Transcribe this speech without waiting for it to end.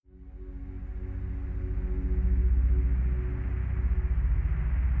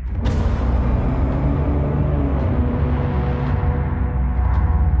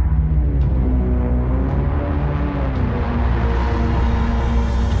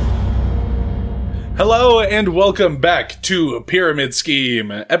Hello and welcome back to Pyramid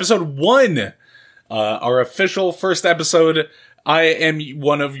Scheme, episode 1, our official first episode. I am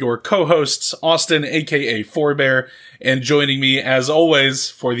one of your co-hosts, Austin, aka Forebear, and joining me, as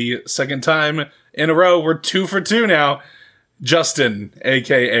always, for the second time in a row, we're 2 for 2 now, Justin,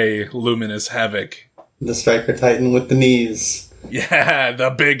 aka Luminous Havoc. The Striker Titan with the knees. Yeah,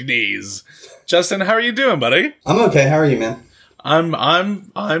 the big knees. Justin, how are you doing, buddy? I'm okay. How are you, man?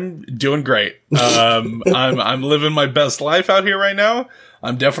 I'm doing great. I'm living my best life out here right now.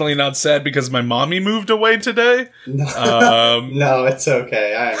 I'm definitely not sad because my mommy moved away today. No, it's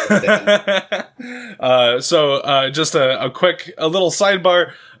okay. I understand. Just a little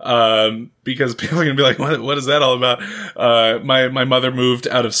sidebar, because people are gonna be like, what is that all about? My mother moved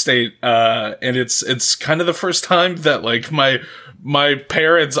out of state, and it's kind of the first time that like my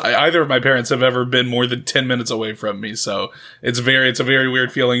parents, either of my parents have ever been more than 10 minutes away from me. So it's a very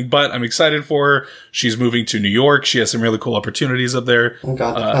weird feeling, but I'm excited for her. She's moving to New York. She has some really cool opportunities up there. Oh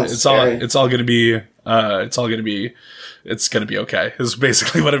God, it's all going to be okay. Is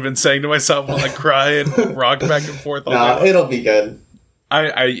basically what I've been saying to myself while I cry and rock back and forth. No, it'll be good.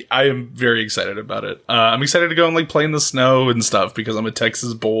 I am very excited about it. I'm excited to go and like play in the snow and stuff because I'm a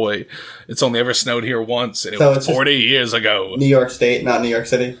Texas boy. It's only ever snowed here once, and it was 40 years ago. New York State, not New York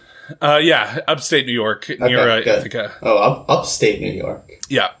City? Yeah, upstate New York, near Ithaca. Oh, upstate New York.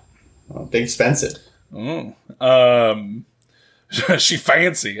 Yeah. Oh, big expensive. Oh. She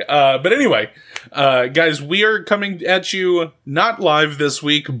fancy. But anyway, guys, we are coming at you not live this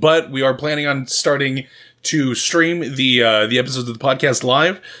week, but we are planning on starting to stream the episodes of the podcast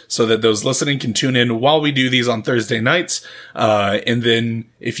live so that those listening can tune in while we do these on Thursday nights. And then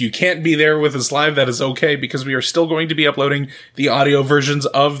if you can't be there with us live, that is okay because we are still going to be uploading the audio versions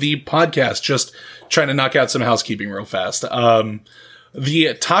of the podcast. Just trying to knock out some housekeeping real fast.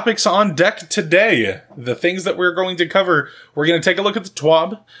 The topics on deck today, the things that we're going to cover, we're going to take a look at the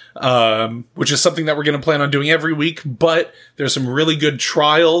TWAB, which is something that we're going to plan on doing every week, but there's some really good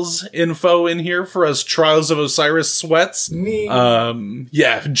Trials info in here for us Trials of Osiris sweats. Me.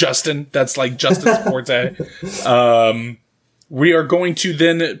 Yeah, Justin, that's like Justin's forte. We are going to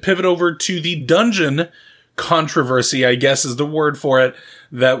then pivot over to the dungeon controversy, I guess is the word for it,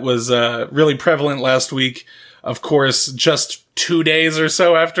 that was really prevalent last week. Of course, just 2 days or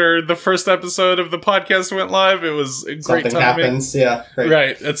so after the first episode of the podcast went live, it was a great timing. Something happens, yeah. Great.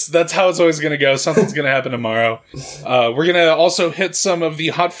 Right, that's how it's always going to go. Something's going to happen tomorrow. We're going to also hit some of the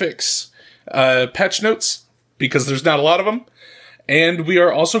hotfix patch notes, because there's not a lot of them. And we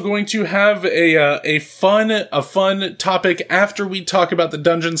are also going to have a fun topic after we talk about the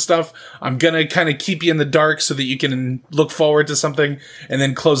dungeon stuff. I'm going to kind of keep you in the dark so that you can look forward to something and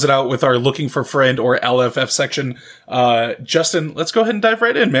then close it out with our Looking for Friend or LFF section. Justin, let's go ahead and dive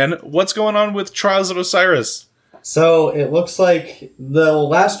right in, man. What's going on with Trials of Osiris? So it looks like the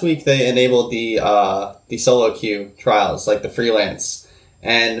last week they enabled the solo queue trials, like the freelance.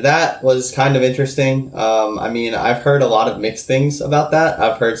 And that was kind of interesting. I mean, I've heard a lot of mixed things about that.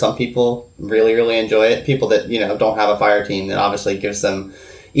 I've heard some people really enjoy it. People that, don't have a fire team, that obviously gives them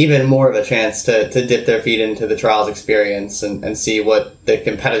even more of a chance to dip their feet into the Trials experience and see what the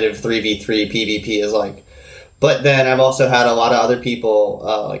competitive 3v3 PvP is like. But then I've also had a lot of other people,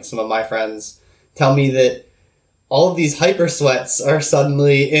 like some of my friends, tell me that all of these hyper sweats are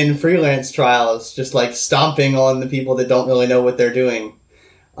suddenly in freelance trials, just like stomping on the people that don't really know what they're doing.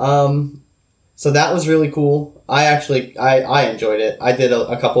 So that was really cool. I enjoyed it. I did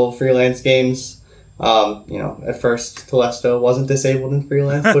a couple of freelance games. At first Telesto wasn't disabled in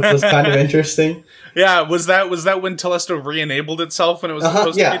freelance, which was kind of interesting. Yeah, was that when Telesto re-enabled itself when it was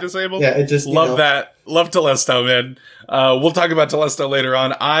supposed to be disabled? Yeah, it just love that. Love Telesto, man. We'll talk about Telesto later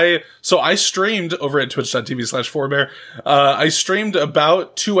on. I streamed over at twitch.tv/4bear. I streamed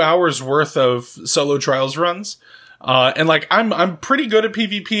about 2 hours worth of solo trials runs. And like, I'm pretty good at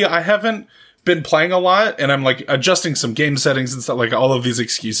PvP. I haven't been playing a lot, and I'm like adjusting some game settings and stuff, like all of these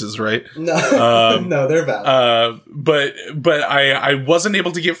excuses, right? No, no, they're valid. But I wasn't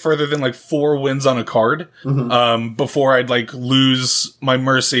able to get further than like 4 wins on a card, before I'd like lose my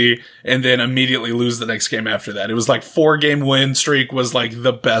Mercy and then immediately lose the next game after that. It was like 4-game win streak was like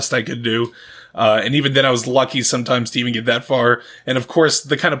the best I could do. And even then I was lucky sometimes to even get that far. And of course,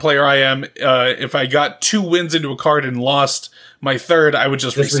 the kind of player I am, if I got 2 wins into a card and lost my third, I would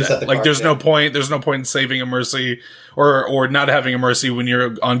just reset. Like, there's no point in saving a Mercy or not having a Mercy when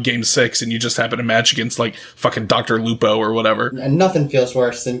you're on game 6 and you just happen to match against like fucking Dr. Lupo or whatever. And nothing feels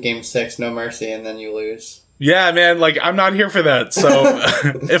worse than game 6, no Mercy, and then you lose. Yeah, man, like, I'm not here for that. So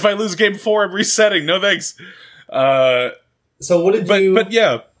if I lose game 4, I'm resetting. No thanks. So what did you... But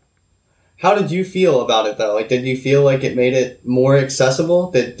yeah. How did you feel about it though? Like, did you feel like it made it more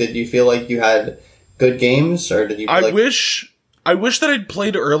accessible? Did you feel like you had good games, or did you? Feel I wish that I'd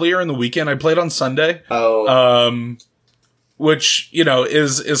played earlier in the weekend. I played on Sunday. Oh. Which, you know,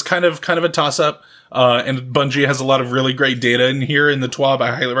 is kind of a toss up. And Bungie has a lot of really great data in here in the TWAB.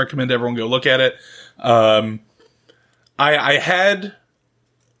 I highly recommend everyone go look at it. I had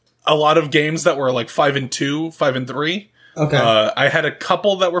a lot of games that were like 5-2, 5-3. Okay. I had a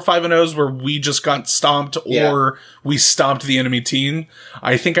couple that were 5-0s where we just got stomped or we stomped the enemy team.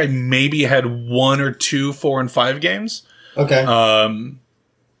 I think I maybe had 1 or 2 4-5 games. Okay.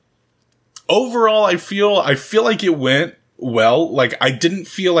 Overall, I feel like it went well. Like, I didn't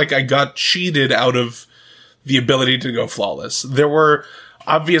feel like I got cheated out of the ability to go flawless. There were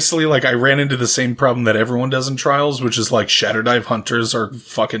obviously, like, I ran into the same problem that everyone does in Trials, which is like Shatter Dive Hunters are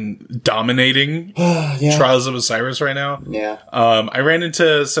fucking dominating Trials of Osiris right now. Yeah. I ran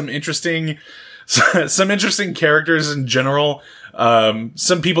into some interesting characters in general.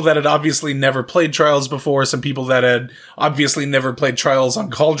 Some people that had obviously never played Trials before, some people that had obviously never played Trials on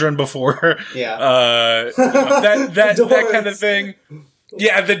Cauldron before. Yeah. That kind of thing.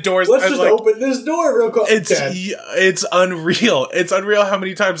 Yeah, the doors. Let's just open this door real quick. It's unreal. It's unreal how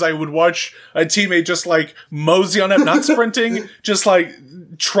many times I would watch a teammate just like mosey on up, not sprinting, just like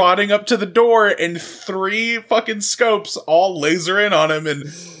trotting up to the door, and 3 fucking scopes all laser in on him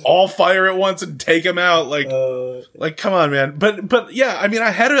and all fire at once and take him out. Like come on, man. But yeah, I mean,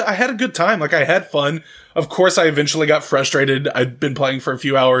 I had a good time. Like, I had fun. Of course, I eventually got frustrated. I'd been playing for a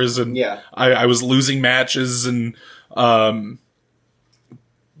few hours and I was losing matches and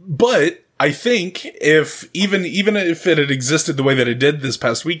but I think even if it had existed the way that it did this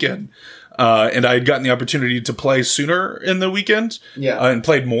past weekend, and I had gotten the opportunity to play sooner in the weekend, and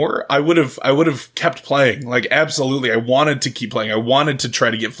played more, I would have kept playing. Like, absolutely, I wanted to keep playing. I wanted to try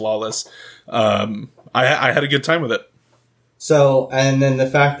to get flawless. I had a good time with it. So, and then the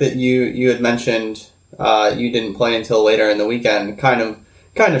fact that you had mentioned you didn't play until later in the weekend kind of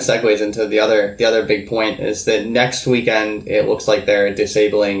segues into the other big point, is that next weekend it looks like they're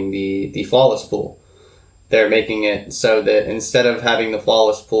disabling the flawless pool. They're making it so that instead of having the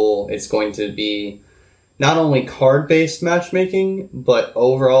flawless pool, it's going to be not only card-based matchmaking, but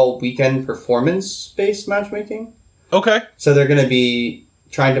overall weekend performance-based matchmaking. Okay. So they're going to be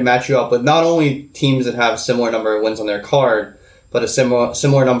trying to match you up with not only teams that have similar number of wins on their card, but a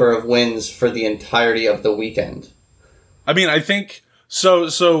similar number of wins for the entirety of the weekend. I mean, I think...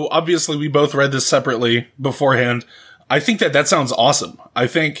 So obviously we both read this separately beforehand. I think that sounds awesome. I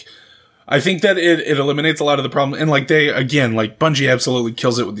think that it eliminates a lot of the problem. And like Bungie absolutely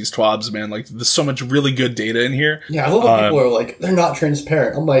kills it with these TWABs, man. Like, there's so much really good data in here. Yeah, I love when people are like, they're not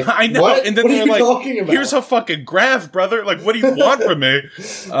transparent. I'm like, I know. What? And then what they're are you like, talking about? Here's a fucking graph, brother. Like, what do you want from me?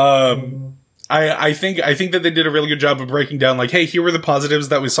 I think that they did a really good job of breaking down, like, hey, here were the positives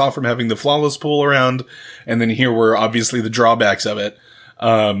that we saw from having the flawless pool around, and then here were obviously the drawbacks of it.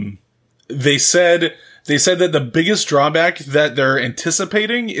 They said that the biggest drawback that they're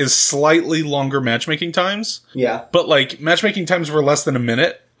anticipating is slightly longer matchmaking times. Yeah. But like, matchmaking times were less than a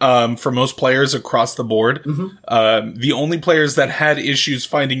minute, for most players across the board. Mm-hmm. The only players that had issues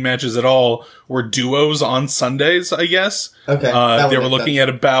finding matches at all were duos on Sundays, I guess. Okay. They were looking at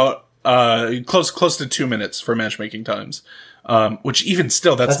about, close to 2 minutes for matchmaking times. Which even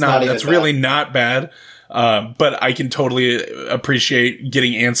still, that's really not bad. But I can totally appreciate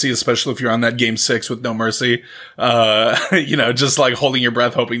getting antsy, especially if you're on that game 6 with no mercy. Just like holding your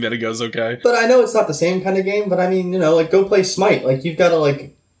breath, hoping that it goes okay. But I know it's not the same kind of game, but I mean, like, go play Smite. Like, you've got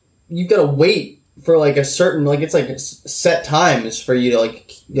to wait for like a certain, like, it's like set times for you to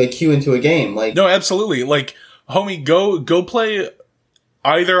like queue into a game. Like, no, absolutely. Like, homie, go play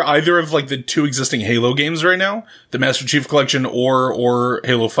either of like the 2 existing Halo games right now, the Master Chief Collection or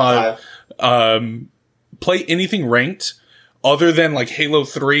Halo 5. Play anything ranked other than like Halo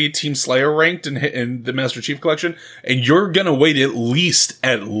 3 Team Slayer ranked in the Master Chief Collection, and you're gonna wait at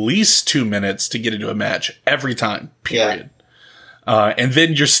least 2 minutes to get into a match every time, period. And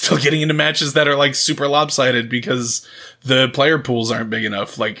then you're still getting into matches that are like super lopsided because the player pools aren't big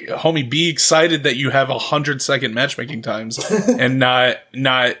enough. Like, homie, be excited that you have 100-second matchmaking times and not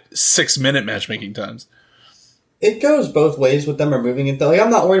 6-minute matchmaking times. It goes both ways with them removing it though. Like, I'm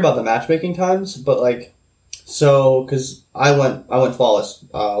not worried about the matchmaking times, but like, so, cause I went flawless,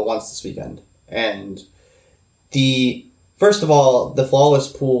 once this weekend, and first of all, the flawless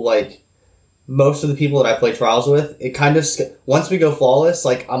pool, like, most of the people that I play Trials with, it kind of, once we go flawless,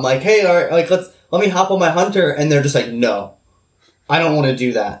 like, I'm like, hey, all right, like, let me hop on my hunter, and they're just like, no, I don't want to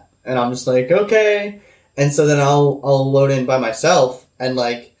do that. And I'm just like, okay. And so then I'll load in by myself, and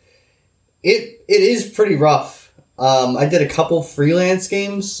like, It is pretty rough. I did a couple freelance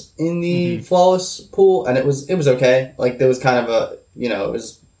games in the Flawless pool, and it was okay. Like, there was kind of it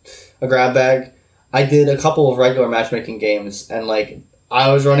was a grab bag. I did a couple of regular matchmaking games, and, like,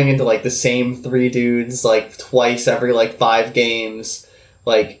 I was running into, like, the same 3 dudes, like, twice every, like, 5 games.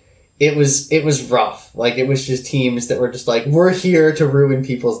 Like, it was rough. Like, it was just teams that were just like, we're here to ruin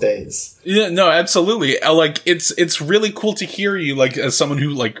people's days. Yeah, no, absolutely. Like, it's really cool to hear you, like, as someone who,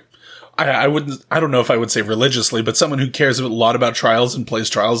 like, I don't know if I would say religiously, but someone who cares a lot about Trials and plays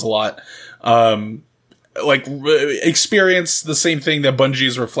Trials a lot, experience the same thing that Bungie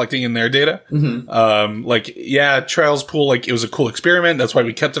is reflecting in their data. Like, yeah, Trials pool, like, it was a cool experiment. That's why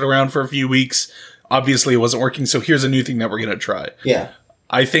we kept it around for a few weeks. Obviously, it wasn't working, so here's a new thing that we're gonna try. Yeah.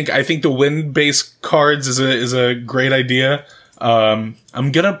 I think the win-based cards is a great idea. I'm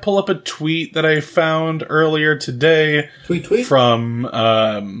gonna pull up a tweet that I found earlier today. Tweet? From,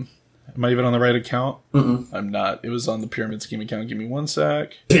 am I even on the right account? I'm not. It was on the Pyramid Scheme account. Give me one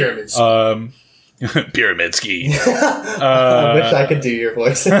sec. Pyramid Scheme. Pyramid Scheme. I wish I could do your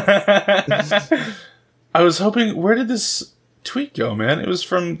voice. I was hoping, where did this tweet go, man? It was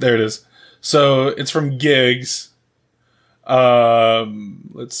from, there it is. So, it's from Gigs.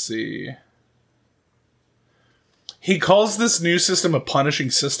 Let's see. He calls this new system a punishing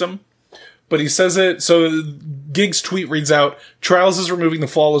system, but he says it, so Gig's tweet reads out, Trials is removing the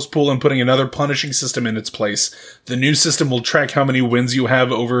Flawless pool and putting another punishing system in its place. The new system will track how many wins you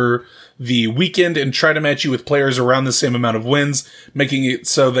have over the weekend and try to match you with players around the same amount of wins, making it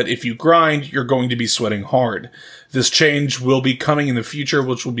so that if you grind, you're going to be sweating hard. This change will be coming in the future,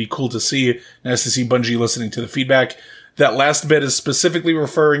 which will be cool to see. Nice to see Bungie listening to the feedback. That last bit is specifically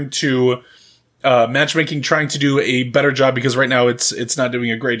referring to matchmaking trying to do a better job, because right now it's not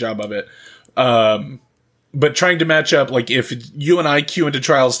doing a great job of it. But trying to match up, like, if you and I queue into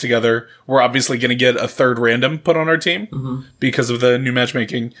Trials together, we're obviously going to get a third random put on our team because of the new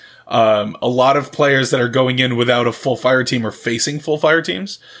matchmaking. A lot of players that are going in without a full fire team are facing full fire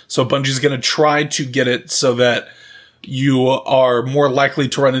teams. So Bungie's going to try to get it so that you are more likely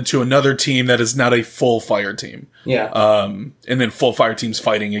to run into another team that is not a full fire team. Yeah. And then full fire teams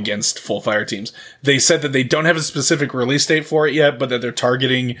fighting against full fire teams. They said that they don't have a specific release date for it yet, but that they're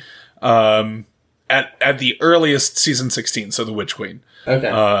targeting, at the earliest season 16, so the Witch Queen.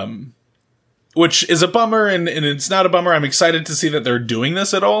 Okay. Which is a bummer, and it's not a bummer. I'm excited to see that they're doing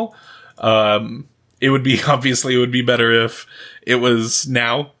this at all. It would be better if it was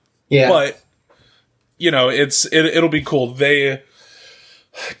now. Yeah. But, you know, it'll be cool. Did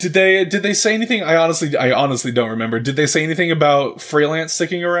they say anything? I honestly don't remember. Did they say anything about freelance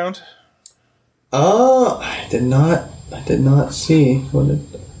sticking around? I did not see what did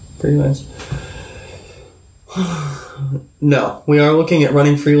freelance. No, we are looking at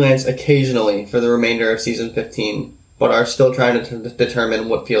running freelance occasionally for the remainder of season 15, but are still trying to determine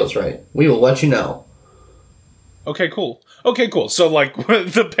what feels right. We will let you know. Okay, cool. So, like,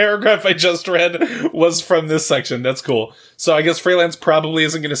 the paragraph I just read was from this section. That's cool. So, I guess freelance probably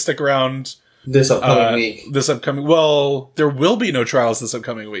isn't going to stick around this upcoming week. Well, there will be no Trials this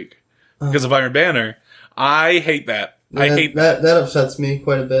upcoming week because of Iron Banner. I hate that. That upsets me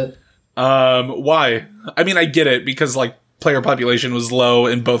quite a bit. Why? I mean, I get it because, like, player population was low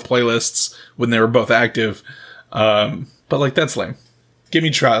in both playlists when they were both active. But, like, that's lame. Give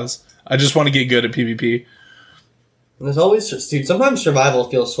me Trials. I just want to get good at PvP. And there's always, dude, sometimes survival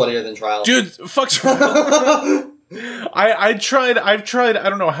feels sweatier than Trials. Dude, fuck survival. I've tried, I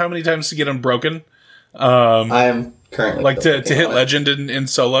don't know how many times to get Unbroken. I am currently like to hit Legend in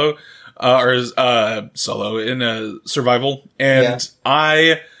solo, solo in survival. And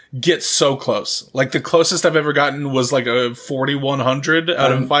I get so close. Like, the closest I've ever gotten was like a 4,100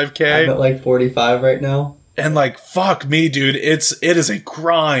 out of 5K. I'm at like 45 right now. And, like, fuck me, dude. It is a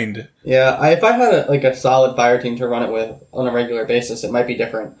grind. Yeah, if I had a solid fire team to run it with on a regular basis, it might be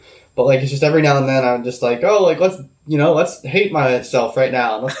different. But, like, it's just every now and then I'm just like, oh, like, let's hate myself right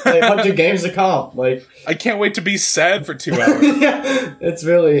now. Let's play a bunch of games of comp. Like, I can't wait to be sad for 2 hours. Yeah, it's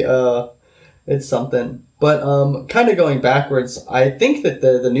really, it's something. But, kind of going backwards, I think that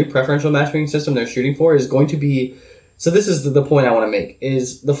the new preferential matchmaking system they're shooting for is going to be, so this is the point I want to make,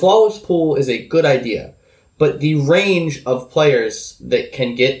 is the Flawless pool is a good idea. But the range of players that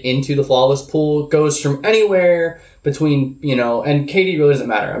can get into the Flawless pool goes from anywhere between, and KD really doesn't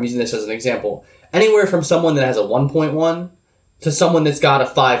matter. I'm using this as an example. Anywhere from someone that has a 1.1 to someone that's got a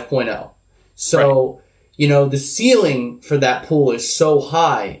 5.0. So, right. The ceiling for that pool is so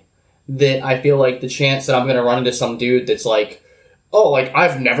high that I feel like the chance that I'm going to run into some dude that's like, oh, like,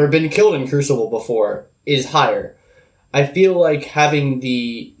 I've never been killed in Crucible before is higher. I feel like having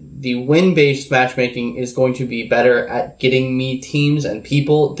the the win-based matchmaking is going to be better at getting me teams and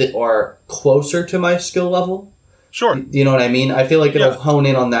people that are closer to my skill level. Sure. Do you know what I mean? I feel like it'll hone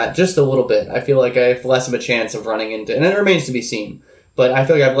in on that just a little bit. I feel like I have less of a chance of running into, and it remains to be seen, but I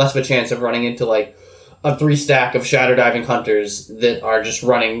feel like I have less of a chance of running into like a 3-stack of Shadow Diving Hunters that are just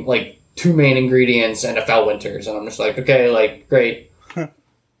running like 2 main ingredients and a Felwinters, and I'm just like, okay, like, great.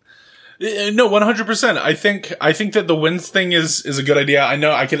 No, 100%. I think that the wins thing is a good idea. I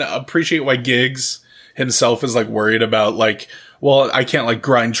know I can appreciate why Giggs himself is like worried about like, well, I can't like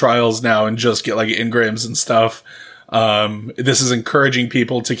grind trials now and just get like engrams and stuff. This is encouraging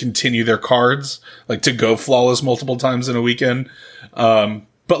people to continue their cards, like to go flawless multiple times in a weekend.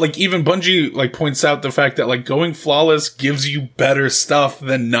 But like even Bungie like points out the fact that like going flawless gives you better stuff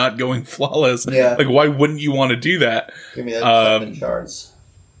than not going flawless. Yeah. Like why wouldn't you want to do that? Give me that 7 shards.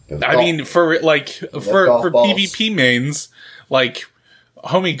 I mean, for like for PvP mains, like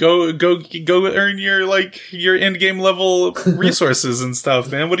homie, go earn your end game level resources and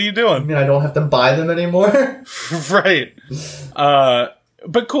stuff, man. What are you I doing? mean, I don't have to buy them anymore. Right.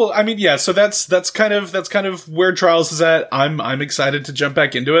 But cool. I mean, yeah. So that's kind of where Trials is at. I'm excited to jump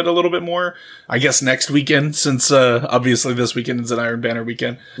back into it a little bit more. I guess next weekend, since obviously this weekend is an Iron Banner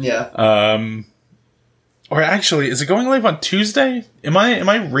weekend. Yeah. Or actually, is it going live on Tuesday? Am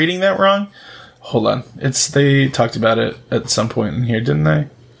I reading that wrong? Hold on. They talked about it at some point in here, didn't they?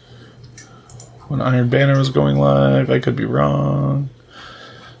 When Iron Banner was going live. I could be wrong.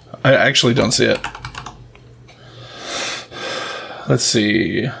 I actually don't see it. Let's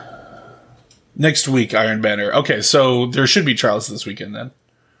see. Next week, Iron Banner. Okay, so there should be trials this weekend then.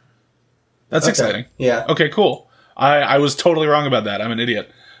 That's exciting. Yeah. Okay, cool. I was totally wrong about that. I'm an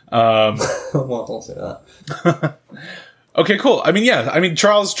idiot. Well, don't say that. Okay, cool. I mean, yeah. I mean,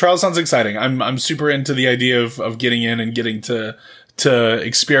 Trials sounds exciting. I'm super into the idea of getting in and getting to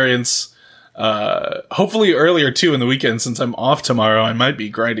experience. Hopefully earlier too in the weekend, since I'm off tomorrow. I might be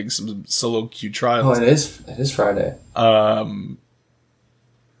grinding some solo queue trials. Oh, it is Friday.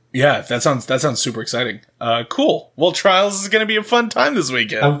 Yeah, that sounds super exciting. Cool. Well, Trials is going to be a fun time this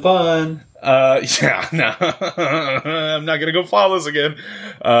weekend. Have fun. Yeah, no, I'm not gonna go flawless again.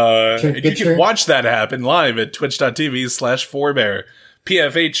 You can watch that happen live at twitch.tv/4bear.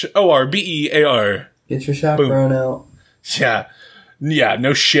 PFHORBEAR. Get your chaperone out. Yeah,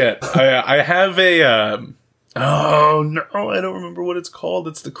 no shit. I have a, oh no, I don't remember what it's called.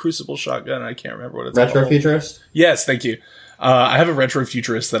 It's the Crucible shotgun. I can't remember what it's called. Retrofuturist? Yes, thank you. I have a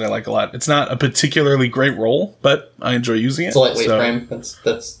Retrofuturist that I like a lot. It's not a particularly great roll, but I enjoy using it. It's a lightweight frame. That's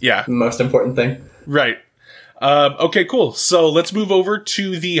the most important thing. Right. Okay, cool. So let's move over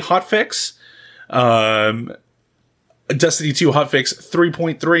to the hotfix. Destiny 2 hotfix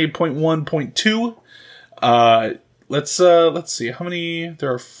 3.3.1.2. Let's see how many.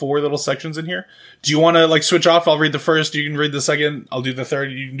 There are 4 little sections in here. Do you want to like switch off? I'll read the first. You can read the second. I'll do the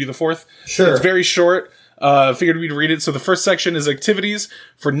third. You can do the fourth. Sure. It's very short. Figured we'd read it. So the first section is activities.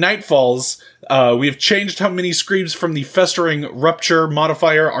 For Nightfalls, we have changed how mini screams from the Festering Rupture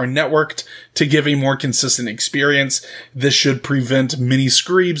modifier are networked to give a more consistent experience. This should prevent mini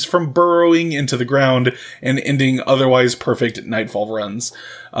screams from burrowing into the ground and ending otherwise perfect Nightfall runs.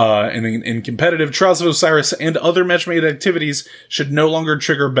 And in competitive, Trials of Osiris and other match-made activities should no longer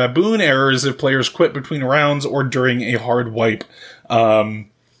trigger baboon errors if players quit between rounds or during a hard wipe.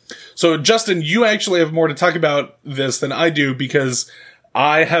 So, Justin, you actually have more to talk about this than I do because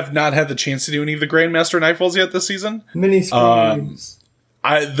I have not had the chance to do any of the Grandmaster Nightfalls yet this season. Mini screams.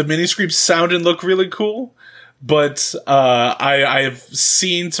 The mini screams sound and look really cool, but I have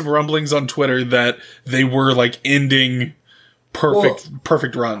seen some rumblings on Twitter that they were like ending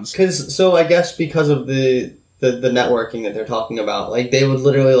perfect runs. So I guess because of the networking that they're talking about, like they would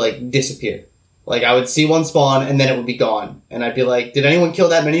literally like disappear. Like, I would see one spawn, and then it would be gone. And I'd be like, did anyone kill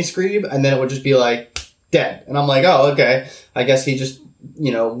that mini-screeb? And then it would just be, like, dead. And I'm like, oh, okay. I guess he just,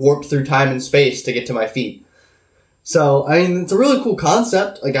 warped through time and space to get to my feet. So, I mean, it's a really cool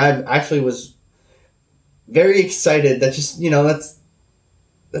concept. Like, I actually was very excited that just,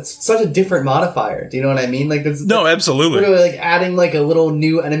 that's such a different modifier. Do you know what I mean? Like, that's absolutely. Literally, like, adding, like, a little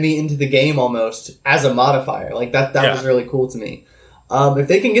new enemy into the game, almost, as a modifier. Like, that was really cool to me. If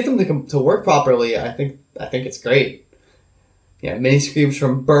they can get them to work properly, I think it's great. Yeah, mini screams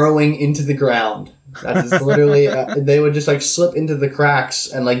from burrowing into the ground. That is literally they would just like slip into the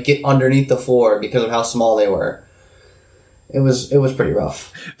cracks and like get underneath the floor because of how small they were. it was pretty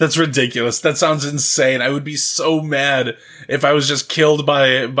rough. That's ridiculous. That sounds insane. I would be so mad if I was just killed by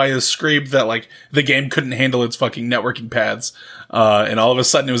a scream that like the game couldn't handle its fucking networking paths, and all of a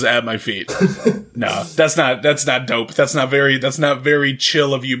sudden it was at my feet. No, that's not dope. That's not very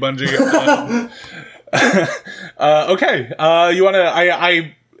chill of you, Bungie. Okay. You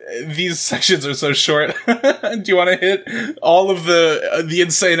wanna? These sections are so short. Do you want to hit all of the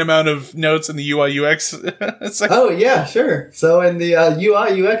insane amount of notes in the UI UX section? Oh yeah, sure. So in the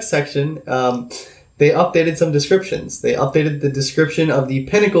UI UX section, they updated some descriptions. They updated the description of the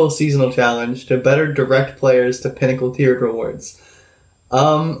Pinnacle Seasonal Challenge to better direct players to Pinnacle tiered rewards.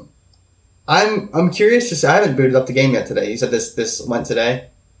 I'm curious to see. I haven't booted up the game yet today. You said this went today?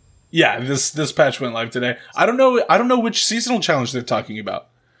 Yeah, this patch went live today. I don't know which seasonal challenge they're talking about.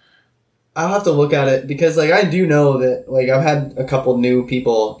 I'll have to look at it because, like, I do know that, like, I've had a couple new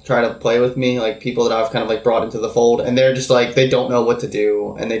people try to play with me, like, people that I've kind of, like, brought into the fold, and they're just, like, they don't know what to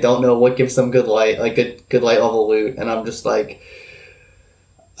do, and they don't know what gives them good light, like, good light level loot, and I'm just, like,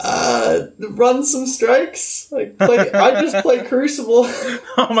 run some strikes? Like, I just play Crucible.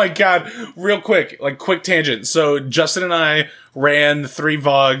 Oh my god, real quick tangent. So, Justin and I ran 3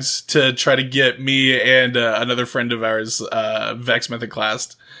 VOGs to try to get me and another friend of ours, Vex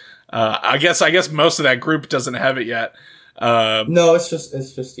Mythoclast. I guess most of that group doesn't have it yet. No, it's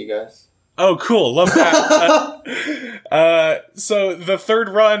just you guys. Oh, cool. Love that. So the third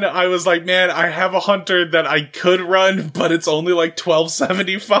run, I was like, man, I have a hunter that I could run, but it's only like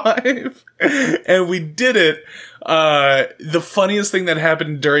 1275. And we did it. The funniest thing that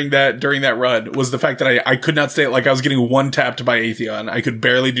happened during that run was the fact that I could not stay, like, I was getting one tapped by Atheon. I could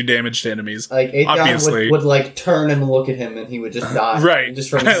barely do damage to enemies. Like, Atheon would like turn and look at him and he would just die. Right. Just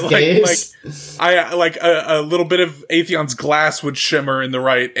from his gaze. A little bit of Atheon's glass would shimmer in the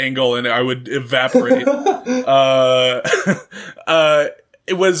right angle and I would evaporate.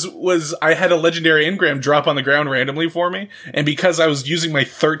 It was I had a legendary engram drop on the ground randomly for me, and because I was using my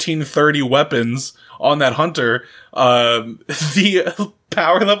 1330 weapons on that hunter, the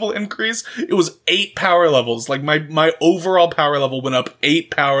power level increase, it was 8 power levels. Like my overall power level went up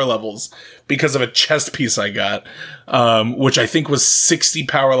 8 power levels because of a chest piece I got, which I think was 60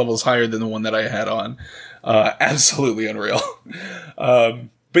 power levels higher than the one that I had on. Absolutely unreal.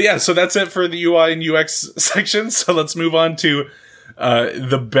 But yeah, so that's it for the UI and UX section. So let's move on to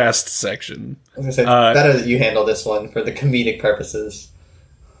the best section. I was gonna say, better that you handle this one for the comedic purposes.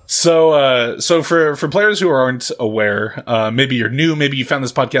 So for players who aren't aware, maybe you're new, maybe you found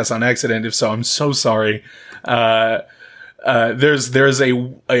this podcast on accident. If so, I'm so sorry. There's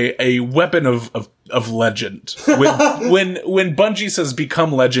a weapon of legend. When Bungie says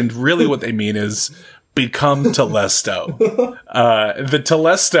become legend, really what they mean is become Telesto. The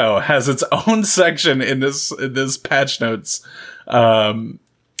Telesto has its own section in this patch notes. And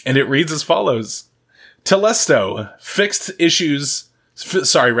it reads as follows. Telesto fixed issues.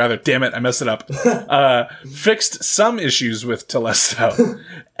 Damn it, I messed it up. Fixed some issues with Telesto.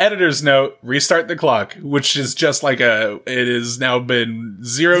 Editor's note, restart the clock, which is just like it has now been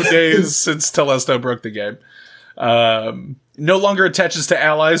 0 days since Telesto broke the game. No longer attaches to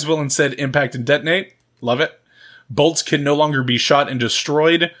allies, will instead impact and detonate. Love it. Bolts can no longer be shot and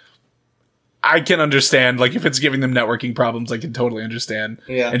destroyed. I can understand, like, if it's giving them networking problems, I can totally understand.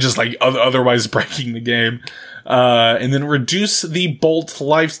 Yeah. And just, like, otherwise breaking the game. And then reduce the bolt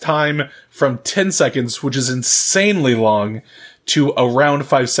lifetime from 10 seconds, which is insanely long, to around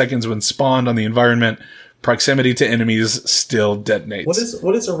 5 seconds when spawned on the environment. Proximity to enemies still detonates.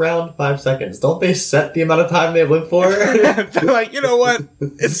 What is around 5 seconds? Don't they set the amount of time they live for? They're like, you know what?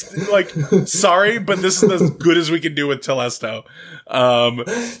 It's like, sorry, but this is as good as we can do with Telesto.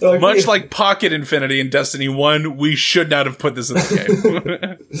 Much like Pocket Infinity in Destiny 1, we should not have put this in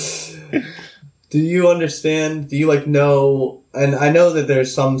the game. Do you understand? Do you, like, know? And I know that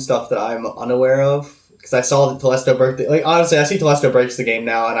there's some stuff that I'm unaware of. Because I saw that Telesto broke like, honestly, I see Telesto breaks the game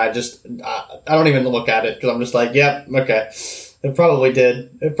now, and I don't even look at it, because I'm just like, yep, okay. It probably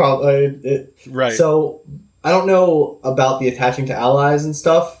did. Right. So, I don't know about the attaching to allies and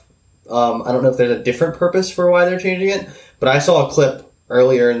stuff. I don't know if there's a different purpose for why they're changing it, but I saw a clip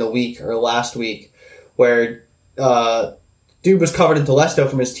earlier in the week, or last week, where, dude was covered in Telesto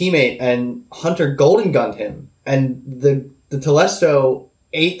from his teammate, and Hunter golden gunned him, and the Telesto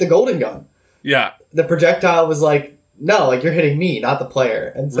ate the golden gun. Yeah. The projectile was like, no, like, you're hitting me, not the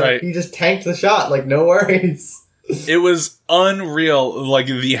player. And so he just tanked the shot, like, no worries. It was unreal, like,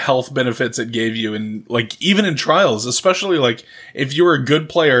 the health benefits it gave you, and, like, even in trials, especially, like, if you were a good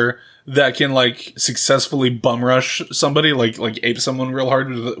player, that can like successfully bum rush somebody, like ape someone real hard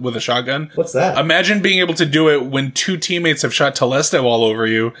with a shotgun. What's that? Imagine being able to do it when two teammates have shot Telesto all over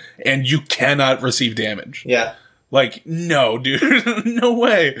you and you cannot receive damage. Yeah. Like, no, dude, no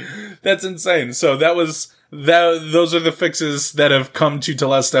way. That's insane. So those are the fixes that have come to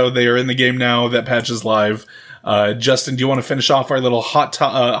Telesto. They are in the game now. That patch is live. Justin, do you want to finish off our little hot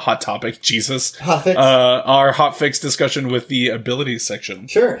topic? Jesus. Hot fix? Our hot fix discussion with the abilities section.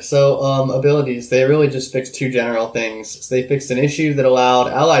 Sure. So, abilities, they really just fixed two general things. So they fixed an issue that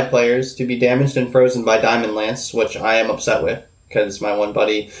allowed allied players to be damaged and frozen by Diamond Lance, which I am upset with, because my one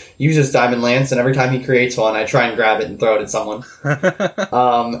buddy uses Diamond Lance, and every time he creates one, I try and grab it and throw it at someone.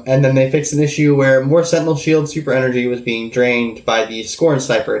 And then they fixed an issue where more Sentinel Shield super energy was being drained by the Scorn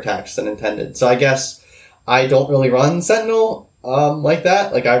Sniper attacks than intended. So I guess I don't really run Sentinel like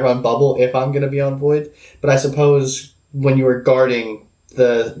that. Like, I run Bubble if I'm going to be on Void. But I suppose when you were guarding,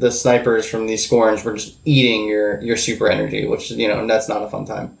 the snipers from these Scorns were just eating your super energy, which, that's not a fun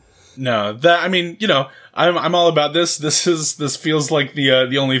time. No, I'm all about this. This feels like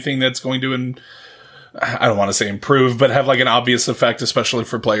the only thing that's going to, I don't want to say improve, but have like an obvious effect, especially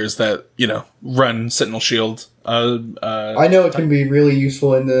for players that run Sentinel Shield. I know it can be really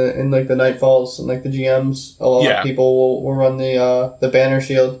useful in the Nightfalls and like the GMs. A lot of people will run the Banner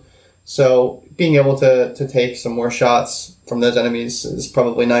Shield, so being able to take some more shots from those enemies is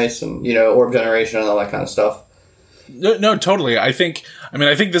probably nice, and orb generation and all that kind of stuff. No, totally. I think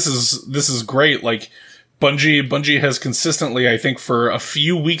this is great. Like, Bungie has consistently, I think for a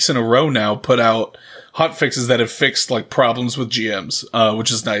few weeks in a row now, put out hot fixes that have fixed like problems with GMs,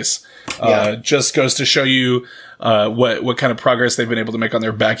 which is nice. Just goes to show you what kind of progress they've been able to make on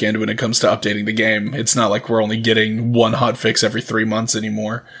their back end when it comes to updating the game. It's not like we're only getting one hot fix every 3 months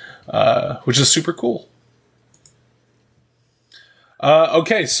anymore, which is super cool.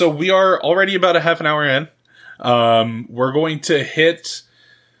 Okay, so we are already about a half an hour in. We're going to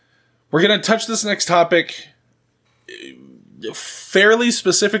touch this next topic fairly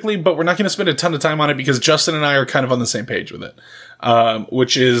specifically, but we're not going to spend a ton of time on it because Justin and I are kind of on the same page with it,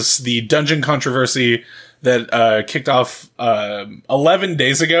 which is the dungeon controversy that kicked off 11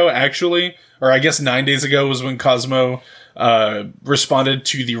 days ago, actually, or I guess 9 days ago was when Cosmo responded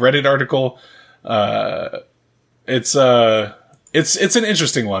to the Reddit article. It's an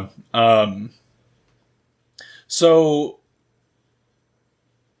interesting one. So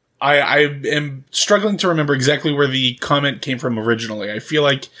I am struggling to remember exactly where the comment came from originally. I feel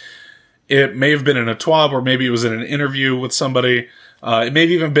like it may have been in a TWAB, or maybe it was in an interview with somebody. It may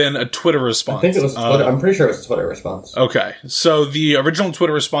have even been a Twitter response. I think it was Twitter. I'm pretty sure it was a Twitter response. Okay. So the original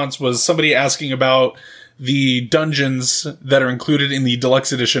Twitter response was somebody asking about the dungeons that are included in the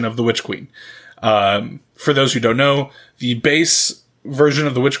deluxe edition of the Witch Queen. For those who don't know, the base version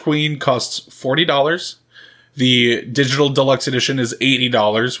of the Witch Queen costs $40. The digital deluxe edition is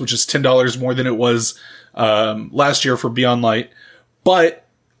 $80, which is $10 more than it was last year for Beyond Light. But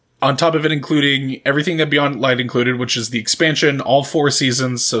on top of it, including everything that Beyond Light included, which is the expansion, all 4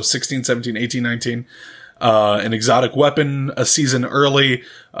 seasons, so 16, 17, 18, 19, an exotic weapon a season early,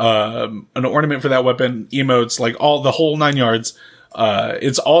 an ornament for that weapon, emotes, like the whole 9 yards.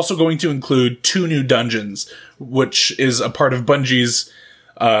 It's also going to include 2 new dungeons, which is a part of Bungie's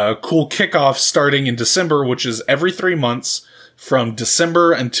cool kickoff starting in December, which is every 3 months from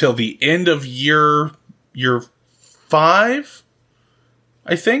December until the end of year 5,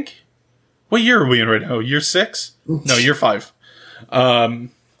 I think. What year are we in right now? Year 6? No, year 5.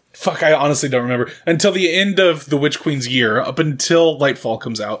 Fuck, I honestly don't remember. Until the end of the Witch Queen's year, up until Lightfall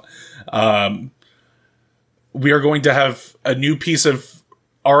comes out. We are going to have a new piece of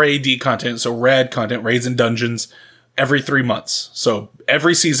RAD content, so RAD content, raids and dungeons, every 3 months. So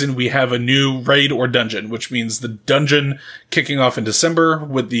every season we have a new raid or dungeon, which means the dungeon kicking off in December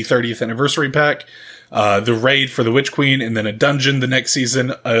with the 30th anniversary pack, the raid for the Witch Queen, and then a dungeon the next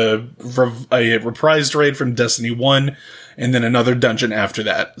season, a reprised raid from Destiny 1, and then another dungeon after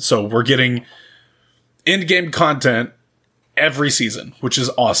that. So we're getting in-game content every season, which is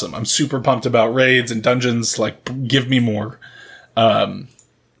awesome. I'm super pumped about raids and dungeons. Like, give me more.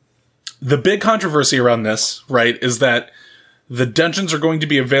 The big controversy around this, right, is that the dungeons are going to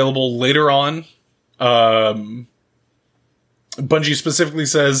be available later on. Bungie specifically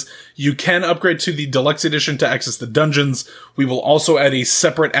says you can upgrade to the deluxe edition to access the dungeons. We will also add a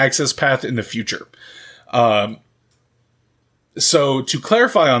separate access path in the future. So to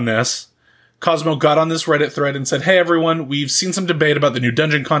clarify on this, Cosmo got on this Reddit thread and said, "Hey everyone, we've seen some debate about the new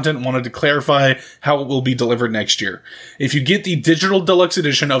dungeon content and wanted to clarify how it will be delivered next year. If you get the digital deluxe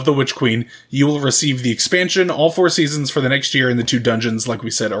edition of The Witch Queen, you will receive the expansion, all 4 seasons for the next year, and the 2 dungeons, like we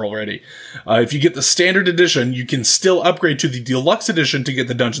said already. If you get the standard edition, you can still upgrade to the deluxe edition to get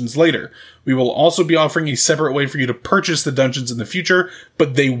the dungeons later. We will also be offering a separate way for you to purchase the dungeons in the future,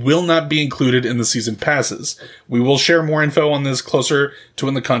 but they will not be included in the season passes. We will share more info on this closer to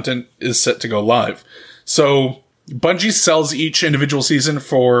when the content is set to go live." So Bungie sells each individual season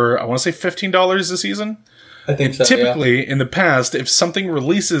for, I want to say $15 a season. I think so, typically, in the past, if something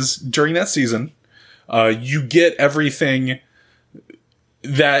releases during that season, you get everything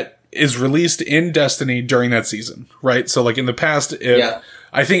that is released in Destiny during that season, right? So, like in the past,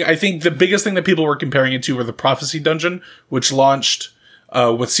 I think the biggest thing that people were comparing it to were the Prophecy Dungeon, which launched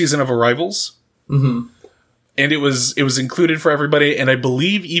with Season of Arrivals. Mm-hmm. And it was included for everybody, and I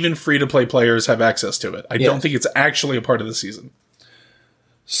believe even free-to-play players have access to it. I don't think it's actually a part of the season.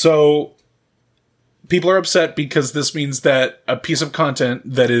 So, people are upset because this means that a piece of content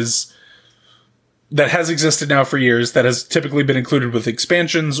that has existed now for years, that has typically been included with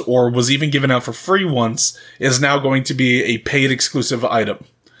expansions, or was even given out for free once, is now going to be a paid exclusive item.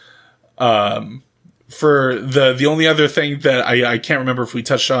 For the only other thing that I can't remember if we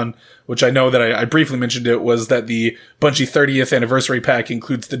touched on, which I know that I briefly mentioned it, was that the Bungie 30th anniversary pack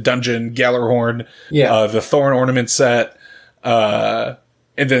includes the dungeon, Gallarhorn, the Thorn ornament set, and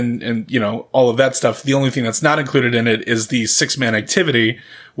all of that stuff. The only thing that's not included in it is the 6-man activity,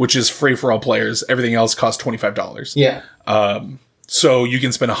 which is free for all players. Everything else costs $25. Yeah. So you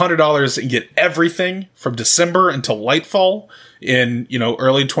can spend $100 and get everything from December until Lightfall in,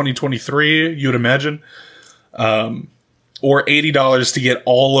 early 2023, you would imagine. Or $80 to get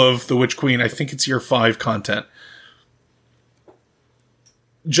all of the Witch Queen. I think it's year 5 content.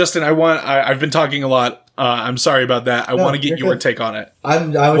 Justin, I've been talking a lot. I'm sorry about that. I want to get your take on it. How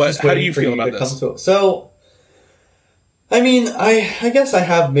do you feel about this? So, I mean, I guess I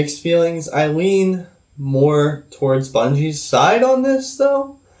have mixed feelings. I lean more towards Bungie's side on this,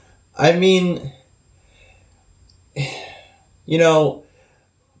 though. I mean, I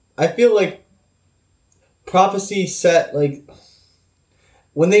feel like Prophecy set,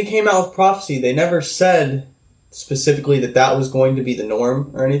 when they came out with Prophecy, they never said specifically that was going to be the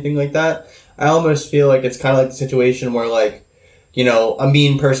norm or anything like that. I almost feel like it's kind of like the situation where, a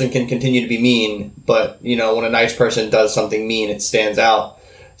mean person can continue to be mean, but, when a nice person does something mean, it stands out.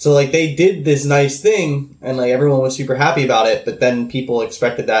 So, they did this nice thing, and, everyone was super happy about it, but then people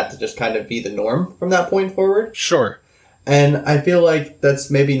expected that to just kind of be the norm from that point forward. Sure. And I feel like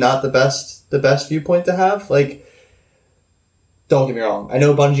that's maybe not the best viewpoint to have. Don't get me wrong. I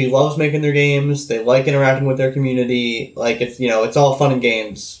know Bungie loves making their games. They like interacting with their community. It's all fun and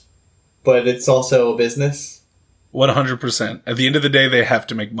games, but it's also a business. 100%. At the end of the day, they have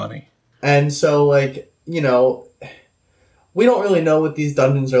to make money. And so, we don't really know what these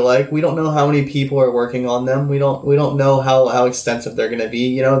dungeons are like. We don't know how many people are working on them. We don't know how extensive they're going to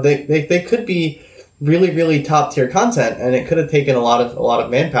be. They could be really, really top tier content, and it could have taken a lot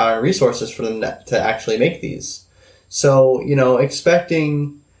of manpower and resources for them to actually make these. So,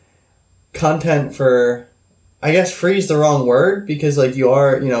 expecting content for, I guess free is the wrong word, because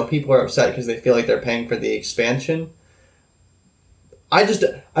people are upset because they feel like they're paying for the expansion. I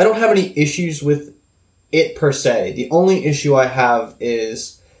don't have any issues with it per se. The only issue I have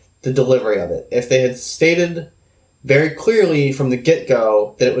is the delivery of it. If they had stated very clearly from the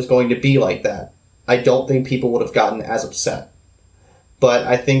get-go that it was going to be like that, I don't think people would have gotten as upset. But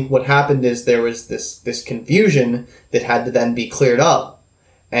I think what happened is there was this confusion that had to then be cleared up.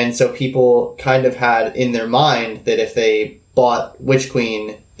 And so people kind of had in their mind that if they bought Witch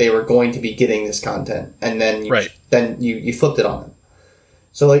Queen, they were going to be getting this content. And then you flipped it on them.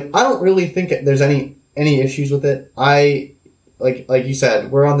 So, I don't really think there's any issues with it. Like you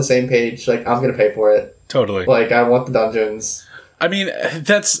said, we're on the same page. I'm going to pay for it. Totally. I want the dungeons. I mean,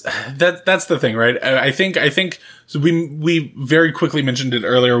 that's the thing, right? I think so we very quickly mentioned it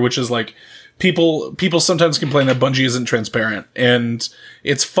earlier, which is people sometimes complain that Bungie isn't transparent, and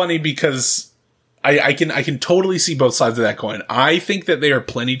it's funny because I can totally see both sides of that coin. I think that they are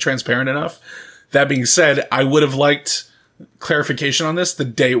plenty transparent enough. That being said, I would have liked clarification on this the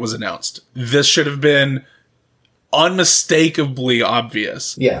day it was announced. This should have been unmistakably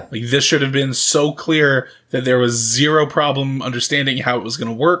obvious. Yeah. This should have been so clear that there was zero problem understanding how it was going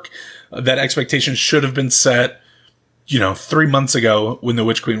to work. That expectation should have been set, 3 months ago when the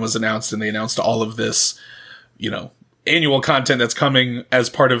Witch Queen was announced and they announced all of this, annual content that's coming as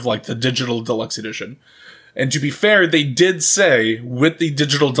part of the digital deluxe edition. And to be fair, they did say with the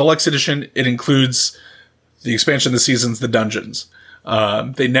digital deluxe edition, it includes the expansion, the seasons, the dungeons.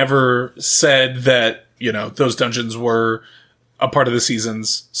 They never said that, those dungeons were a part of the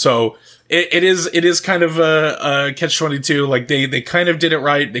seasons. So it is kind of a catch-22. Like they kind of did it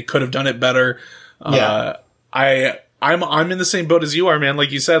right. They could have done it better. Yeah. I'm in the same boat as you are, man.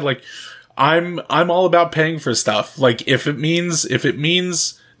 Like you said, like I'm all about paying for stuff. Like if it means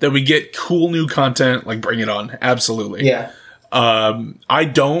that we get cool new content, like bring it on. Absolutely. Yeah. I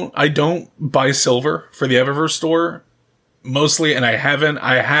don't buy silver for the Eververse store mostly, and I have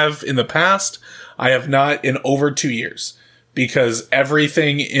in the past. I have not in over 2 years, because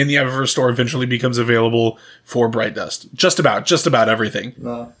everything in the Eververse store eventually becomes available for Bright Dust. Just about everything.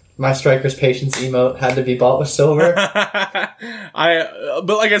 My Striker's Patience emote had to be bought with silver. But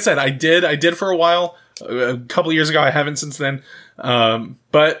like I said, I did for a while. A couple years ago, I haven't since then.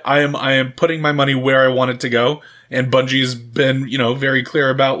 But I am putting my money where I want it to go. And Bungie's been, very clear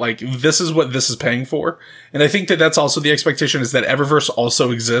about, like, this is what this is paying for. And I think that that's also the expectation, is that Eververse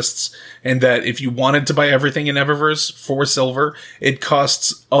also exists. And that if you wanted to buy everything in Eververse for silver, it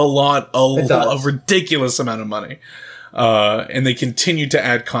costs a ridiculous amount of money. And they continue to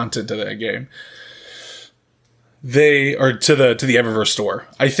add content to that game. To the Eververse store.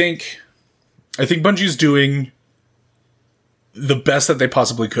 I think Bungie's doing the best that they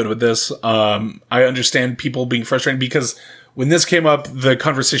possibly could with this. I understand people being frustrated, because when this came up, the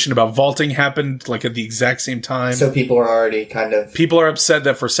conversation about vaulting happened like at the exact same time. So people are already people are upset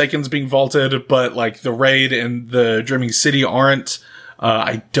that Forsaken's being vaulted, but like the Raid and the Dreaming City aren't.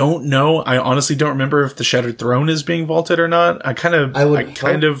 I don't know. I honestly don't remember if the Shattered Throne is being vaulted or not. I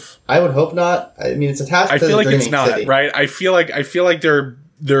would hope not. I mean, it's attached to the Dreaming it's not, City. right? I feel like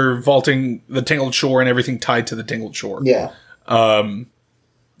they're vaulting the Tangled Shore and everything tied to the Tangled Shore. Yeah.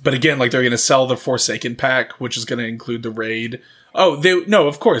 But again, like they're going to sell the Forsaken pack, which is going to include the Raid. No,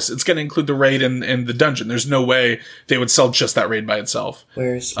 of course, it's going to include the Raid and the dungeon. There's no way they would sell just that Raid by itself.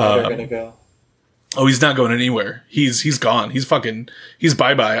 Where's Spider going to go? Oh, he's not going anywhere. He's gone. He's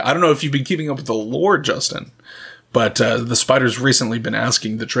bye-bye. I don't know if you've been keeping up with the lore, Justin, but the Spider's recently been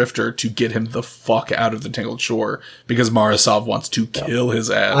asking the Drifter to get him the fuck out of the Tangled Shore, because Marasov wants to kill his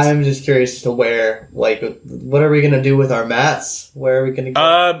ass. I'm just curious as to where, like, what are we going to do with our mats? Where are we going to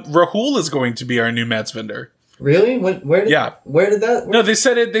go? Rahul is going to be our new mats vendor. Really? Where did that? No, they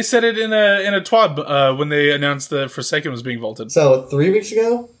said it in a TWAB when they announced that Forsaken was being vaulted. So 3 weeks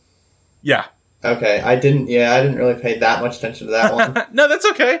ago? Yeah. Okay, I didn't really pay that much attention to that one. No, that's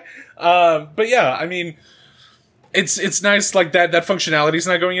okay. But yeah, I mean, it's nice, like that functionality's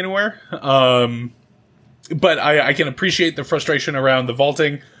not going anywhere. But I can appreciate the frustration around the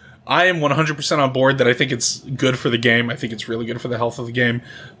vaulting. I am 100% on board that I think it's good for the game. I think it's really good for the health of the game.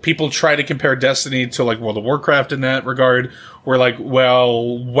 People try to compare Destiny to like World of Warcraft in that regard. We're like,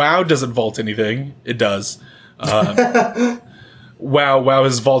 well, WoW doesn't vault anything. It does. WoW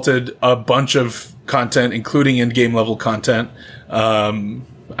has vaulted a bunch of content, including in-game level content. And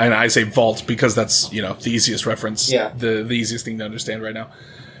I say vault because that's, the easiest reference. Yeah. The easiest thing to understand right now.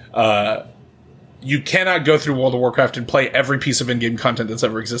 You cannot go through World of Warcraft and play every piece of in-game content that's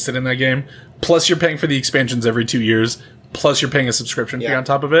ever existed in that game. Plus you're paying for the expansions every 2 years. Plus you're paying a subscription fee on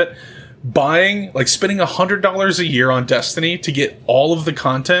top of it. Spending $100 a year on Destiny to get all of the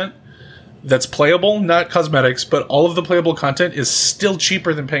content that's playable, not cosmetics, but all of the playable content is still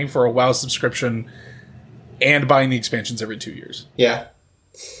cheaper than paying for a WoW subscription and buying the expansions every 2 years. Yeah.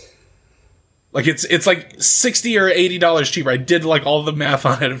 Like it's like $60 or $80 cheaper. I did like all the math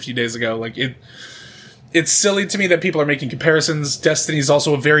on it a few days ago. Like it's silly to me that people are making comparisons. Destiny is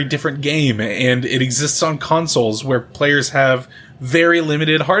also a very different game, and it exists on consoles where players have very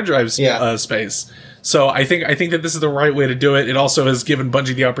limited hard drive space. So I think that this is the right way to do it. It also has given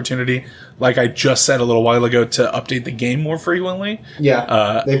Bungie the opportunity, like I just said a little while ago, to update the game more frequently.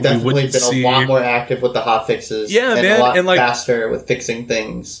 Yeah, they've definitely been a lot more active with the hotfixes. Yeah, and man, a lot and faster with fixing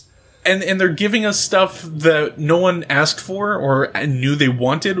things. And they're giving us stuff that no one asked for or knew they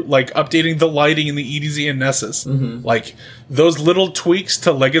wanted, like updating the lighting in the EDZ and Nessus. Mm-hmm. Like, those little tweaks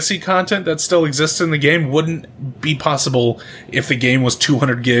to legacy content that still exists in the game wouldn't be possible if the game was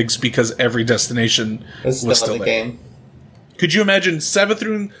 200 gigs because every destination was still in the there. game. Could you imagine 7th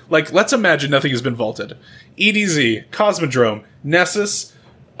Rune? Like, let's imagine nothing has been vaulted. EDZ, Cosmodrome, Nessus,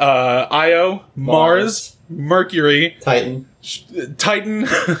 Io, Mars, Mercury, Titan,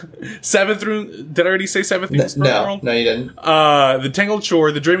 7th Rune. Did I already say 7th Rune? No, you didn't. The Tangled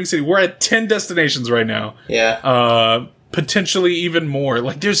Shore, the Dreaming City. We're at 10 destinations right now. Yeah. potentially even more.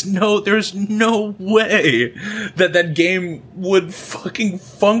 Like, there's no way that game would fucking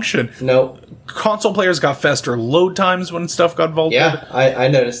function. Nope. Console players got faster load times when stuff got vaulted. Yeah, I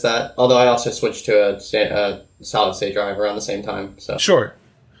noticed that. Although I also switched to a solid state drive around the same time. So Sure.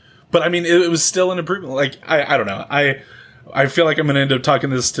 But I mean, it was still an improvement. Like, I don't know. I feel like I'm going to end up talking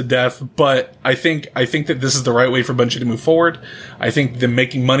this to death, but I think that this is the right way for Bungie to move forward. I think them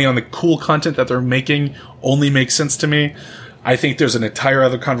making money on the cool content that they're making only makes sense to me. I think there's an entire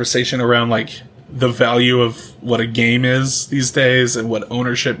other conversation around, like, the value of what a game is these days and what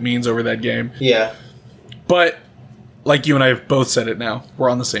ownership means over that game. Yeah. But like you and I have both said it now, we're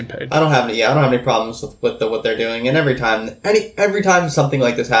on the same page. I don't have any problems with what they're doing. And every time something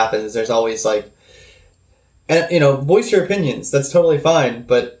like this happens, there's always like, and voice your opinions. That's totally fine.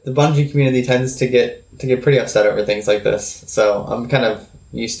 But the Bungie community tends to get pretty upset over things like this. So I'm kind of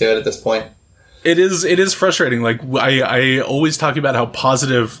used to it at this point. It is frustrating. Like, I always talk about how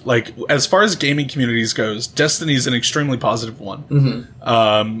positive, like, as far as gaming communities goes, Destiny's an extremely positive one.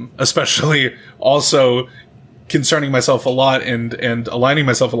 Mm-hmm. Especially also concerning myself a lot and aligning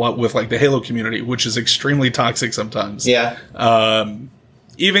myself a lot with, like, the Halo community, which is extremely toxic sometimes. Yeah.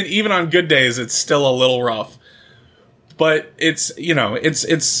 Even on good days, it's still a little rough. But it's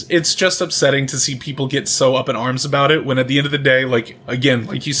just upsetting to see people get so up in arms about it when at the end of the day, like, again,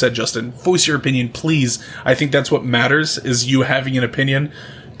 like you said, Justin, voice your opinion, please. I think that's what matters, is you having an opinion,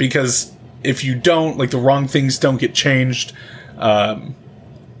 because if you don't, like, the wrong things don't get changed.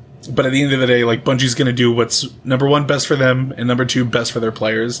 But at the end of the day, like, Bungie's going to do what's, number one, best for them, and number two, best for their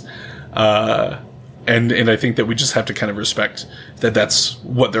players. And I think that we just have to kind of respect that that's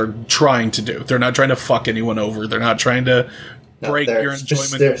what they're trying to do. They're not trying to fuck anyone over. They're not trying to break your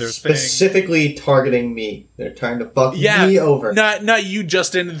enjoyment of their thing. They're specifically targeting me. They're trying to fuck me over. Not you,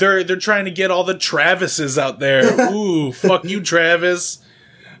 Justin. They're trying to get all the Travises out there. Ooh, fuck you, Travis.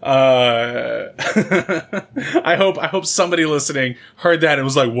 I hope somebody listening heard that and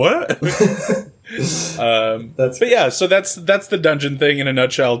was like, what? But yeah, so that's the dungeon thing in a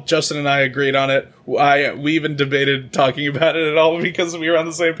nutshell. Justin and I agreed on it. We even debated talking about it at all because we were on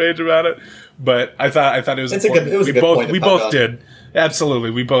the same page about it. But I thought it was important. We both did. Absolutely.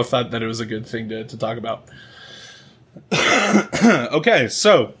 We both thought that it was a good thing to talk about. Okay,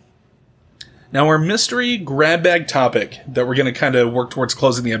 so now our mystery grab bag topic that we're going to kind of work towards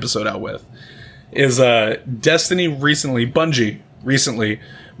closing the episode out with is Bungie recently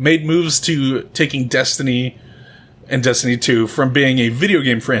made moves to taking Destiny and Destiny 2 from being a video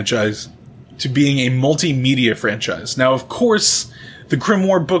game franchise to being a multimedia franchise. Now, of course, the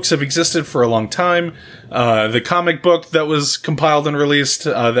Grimoire books have existed for a long time. The comic book that was compiled and released,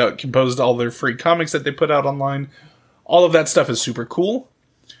 that composed all their free comics that they put out online, all of that stuff is super cool.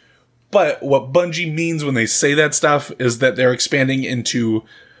 But what Bungie means when they say that stuff is that they're expanding into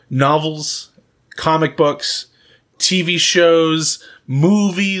novels, comic books, TV shows,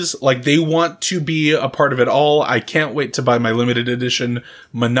 movies. Like, they want to be a part of it all. I can't wait to buy my limited edition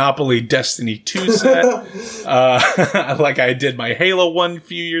Monopoly Destiny 2 set. Like I did my Halo one a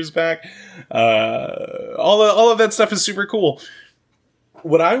few years back. All of that stuff is super cool.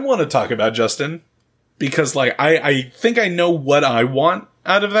 What I want to talk about, Justin, because like I think I know what I want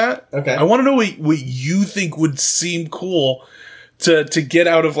out of that. Okay. I want to know what you think would seem cool to get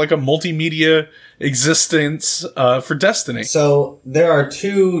out of like a multimedia existence for Destiny. So there are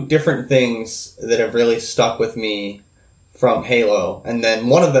two different things that have really stuck with me from Halo, and then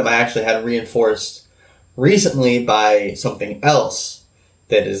one of them I actually had reinforced recently by something else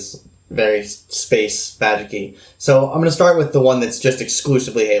that is very space magic-y. So I'm going to start with the one that's just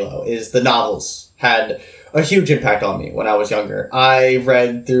exclusively Halo, is the novels. Had a huge impact on me when I was younger. I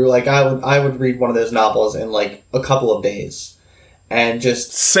read through, like, I would read one of those novels in like a couple of days. And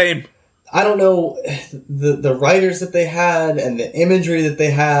just... Same. I don't know, the writers that they had and the imagery that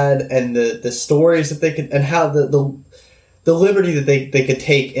they had and the stories that they could, and how the liberty that they could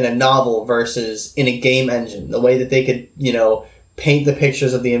take in a novel versus in a game engine, the way that they could, paint the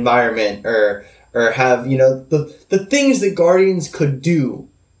pictures of the environment or have, the things that Guardians could do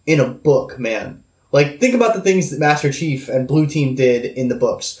in a book, man. Like, think about the things that Master Chief and Blue Team did in the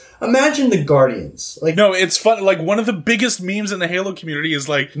books. Imagine the Guardians. Like, no, it's fun. Like, one of the biggest memes in the Halo community is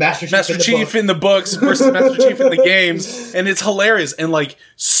like Master Chief in the books versus Master Chief in the games, and it's hilarious and like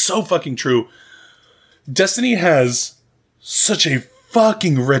so fucking true. Destiny has such a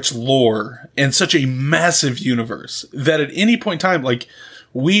fucking rich lore and such a massive universe that at any point in time, like,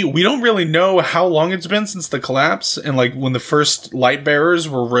 we don't really know how long it's been since the collapse and like when the first light bearers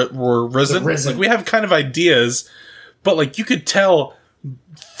were risen. Like, we have kind of ideas, but like you could tell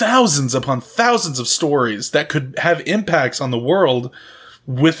thousands upon thousands of stories that could have impacts on the world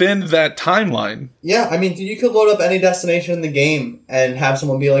within that timeline. Yeah, I mean, you could load up any destination in the game and have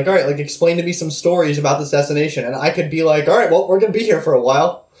someone be like, all right, like, explain to me some stories about this destination. And I could be like, all right, well, we're going to be here for a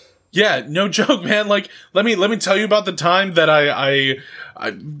while. Yeah, no joke, man. Like, let me tell you about the time that I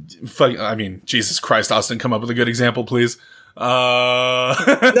mean, Jesus Christ, Austin, come up with a good example, please. No,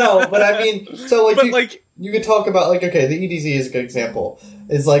 but I mean, so like, you could talk about, like, okay, the EDZ is a good example.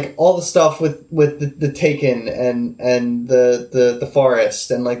 It's like all the stuff with the Taken and the forest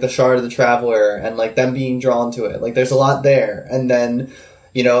and like the Shard of the Traveler and like them being drawn to it. Like, there's a lot there. And then,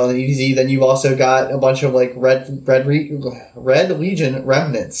 you know, in the EDZ, then you've also got a bunch of like Red Legion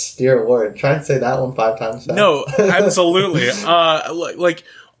remnants. Dear Lord, try and say that one 5 times fast. No, absolutely. Like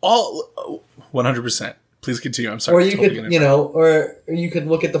all 100%. Please continue. I'm sorry. Or you could, you know, or you could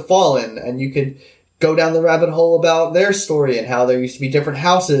look at the Fallen, and you could go down the rabbit hole about their story and how there used to be different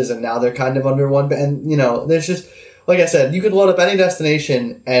houses, and now they're kind of under one. And you know, there's just, like I said, you could load up any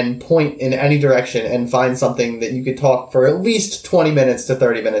destination and point in any direction and find something that you could talk for at least 20 minutes to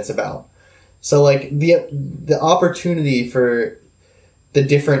 30 minutes about. So, like, the opportunity for the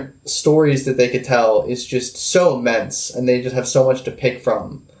different stories that they could tell is just so immense, and they just have so much to pick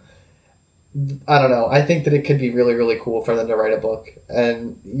from. I don't know. I think that it could be really, really cool for them to write a book.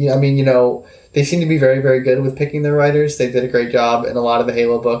 And, I mean, you know, they seem to be very, very good with picking their writers. They did a great job in a lot of the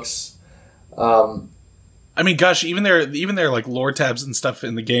Halo books. I mean, gosh, even their like lore tabs and stuff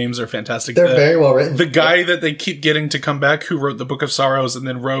in the games are fantastic. They're very well written. The guy that they keep getting to come back, who wrote the Book of Sorrows and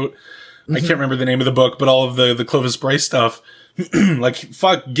then wrote, I can't remember the name of the book, but all of the Clovis Bryce stuff, like,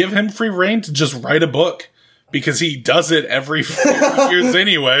 fuck, give him free reign to just write a book. Because he does it every 4 years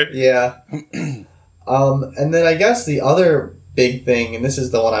anyway. Yeah. And then I guess the other big thing, and this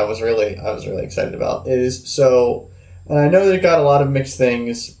is the one I was really excited about, is so, and I know that it got a lot of mixed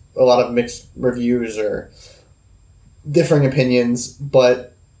things, a lot of mixed reviews or differing opinions,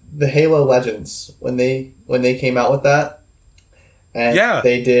 but the Halo Legends, when they came out with that, and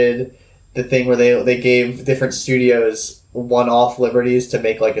they did the thing where they gave different studios one-off liberties to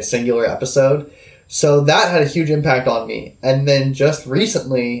make like a singular episode. So that had a huge impact on me. And then just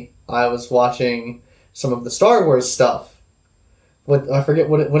recently, I was watching some of the Star Wars stuff. I forget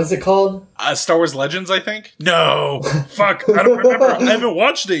what is it called? Star Wars Legends, I think? No. Fuck, I don't remember. I haven't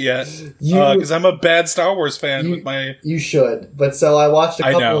watched it yet. Because I'm a bad Star Wars fan. You should. But so I watched a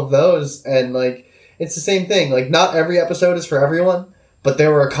couple of those, and like, it's the same thing. Like, not every episode is for everyone, but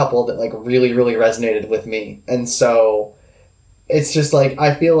there were a couple that like really, really resonated with me. And so it's just like,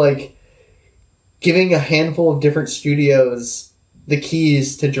 I feel like giving a handful of different studios the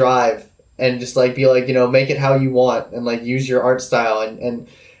keys to drive and just like be like, you know, make it how you want and like use your art style, and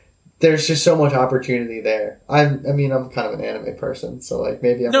there's just so much opportunity there. I'm kind of an anime person, so like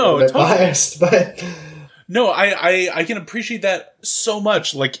maybe I'm a little bit biased, but no, I can appreciate that so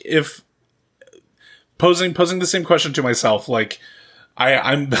much. Like, if posing the same question to myself, like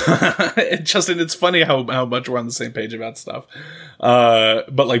I'm Justin, it's funny how much we're on the same page about stuff.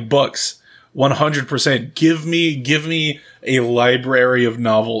 But like books, 100%. Give me a library of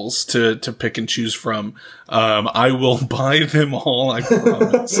novels to pick and choose from. I will buy them all, I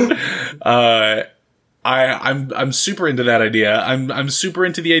promise. I'm super into that idea. I'm super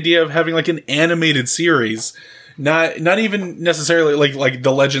into the idea of having like an animated series. Not even necessarily like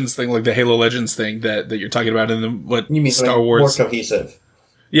the Legends thing, like the Halo Legends thing that you're talking about in the you mean Star Wars. More cohesive.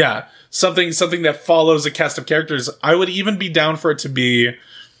 Yeah. Something that follows a cast of characters. I would even be down for it to be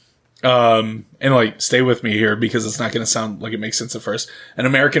and like, stay with me here because it's not going to sound like it makes sense at first. An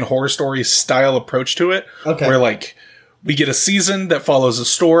American Horror Story style approach to it. Okay. Where like we get a season that follows a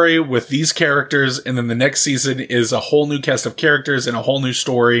story with these characters, and then the next season is a whole new cast of characters and a whole new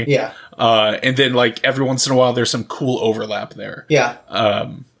story. Yeah. And then like every once in a while there's some cool overlap there. Yeah.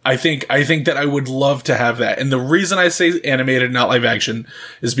 I think that I would love to have that. And the reason I say animated, not live action,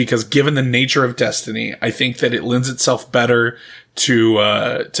 is because given the nature of Destiny, I think that it lends itself better to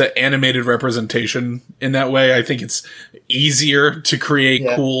animated representation in that way. I think it's easier to create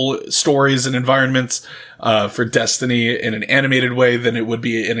cool stories and environments for Destiny in an animated way than it would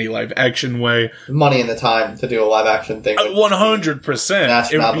be in a live action way. Money and the time to do a live action thing.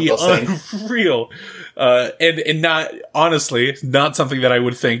 100%. It would be unreal. And not, honestly, not something that I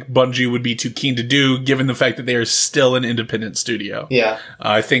would think Bungie would be too keen to do, given the fact that they are still an independent studio. Yeah.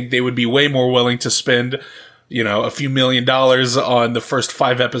 I think they would be way more willing to spend, you know, a few $1 million on the first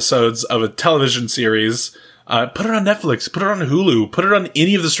 5 episodes of a television series. Put it on Netflix, put it on Hulu, put it on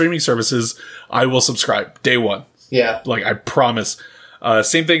any of the streaming services. I will subscribe day one. Yeah. Like, I promise.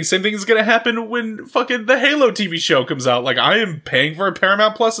 Same thing is gonna happen when fucking the Halo TV show comes out. Like, I am paying for a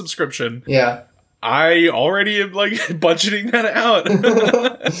Paramount Plus subscription. Yeah. I already am, like, budgeting that out.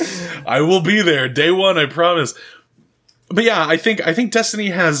 I will be there day one, I promise. But yeah, I think Destiny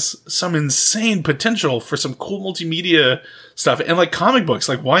has some insane potential for some cool multimedia stuff. And, like, comic books,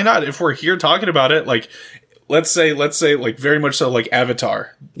 like, why not? If we're here talking about it, like, let's say, like, very much so, like,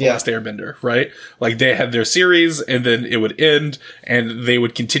 Avatar, The Last Airbender, right? Like, they had their series, and then it would end, and they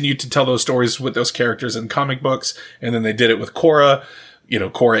would continue to tell those stories with those characters in comic books, and then they did it with Korra. You know,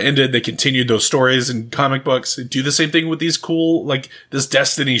 Korra ended, they continued those stories in comic books. Do the same thing with these cool, like, this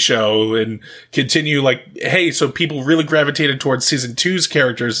Destiny show, and continue, like, hey, so people really gravitated towards Season 2's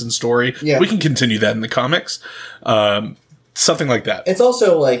characters and story. Yeah. We can continue that in the comics. Something like that. It's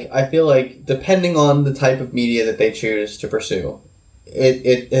also, like, I feel like, depending on the type of media that they choose to pursue,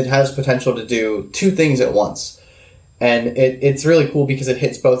 it has potential to do two things at once. And it's really cool because it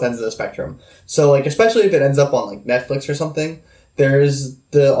hits both ends of the spectrum. So, like, especially if it ends up on, like, Netflix or something, there's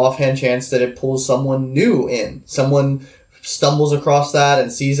the offhand chance that it pulls someone new in. Someone stumbles across that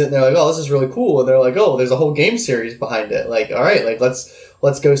and sees it, and they're like, oh, this is really cool. And they're like, oh, there's a whole game series behind it. Like, all right, like,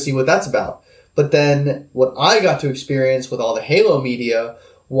 let's go see what that's about. But then what I got to experience with all the Halo media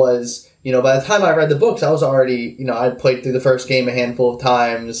was, you know, by the time I read the books, I was already, you know, I'd played through the first game a handful of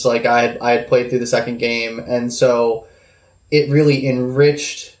times. Like, I had played through the second game. And so it really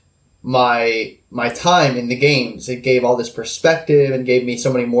enriched my time in the games. It gave all this perspective and gave me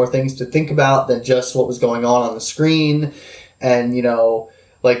so many more things to think about than just what was going on the screen. And, you know,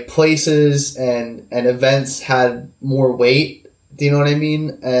 like, places and events had more weight. Do you know what I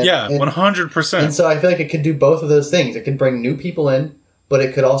mean? And, yeah, 100%. And so I feel like it could do both of those things. It could bring new people in, but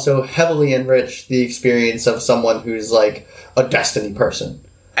it could also heavily enrich the experience of someone who's, like, a Destiny person.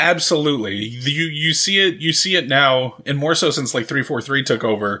 Absolutely. You see it now, and more so since, like, 343 took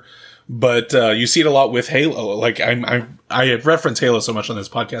over. But you see it a lot with Halo. Like, I have referenced Halo so much on this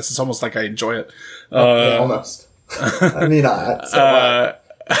podcast, it's almost like I enjoy it. Yeah, almost. I mean,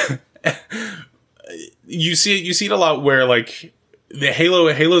 you see it a lot where, like, the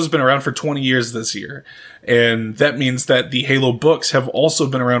Halo's been around for 20 years this year, and that means that the Halo books have also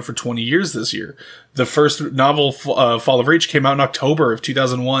been around for 20 years this year. The first novel, Fall of Reach, came out in October of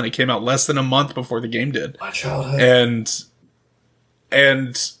 2001. It came out less than a month before the game did. My childhood.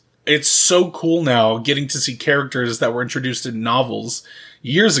 And it's so cool now getting to see characters that were introduced in novels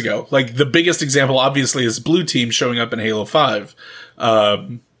years ago. Like, the biggest example, obviously, is Blue Team showing up in Halo 5.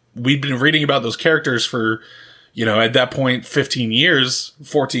 We'd been reading about those characters for, you know, at that point, 14 years,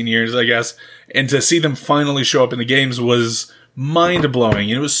 I guess. And to see them finally show up in the games was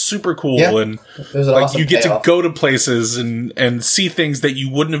mind-blowing. And it was super cool. Yeah, and, it was an awesome you get payoff. to go to places and see things that you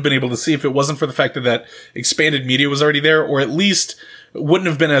wouldn't have been able to see if it wasn't for the fact that expanded media was already there, or at least wouldn't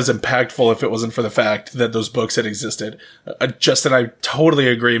have been as impactful if it wasn't for the fact that those books had existed. Justin, I totally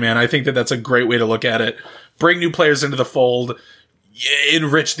agree, man. I think that that's a great way to look at it. Bring new players into the fold.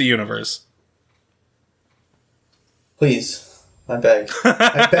 Enrich the universe. Please. I beg.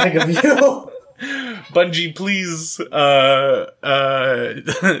 I beg of you. Bungie, please.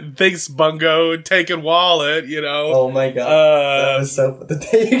 Thanks, Bungo. Taken Wallet, you know. Oh my god. That was so... The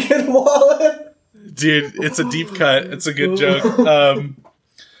Taken Wallet. Dude, it's a deep cut. It's a good joke.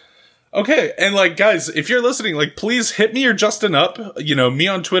 Okay, and, like, guys, if you're listening, like, please hit me or Justin up. You know, me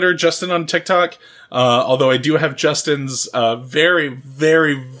on Twitter, Justin on TikTok. Although I do have Justin's very,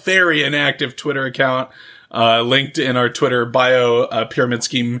 very, very inactive Twitter account linked in our Twitter bio, Pyramid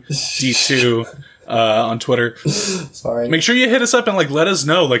Scheme D2 on Twitter. Sorry. Make sure you hit us up and, like, let us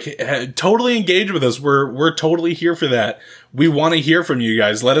know. Like, totally engage with us. We're totally here for that. We want to hear from you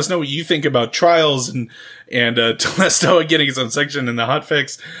guys. Let us know what you think about Trials and Telesto getting its own section in the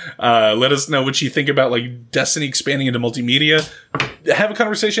hotfix. Let us know what you think about, like, Destiny expanding into multimedia. Have a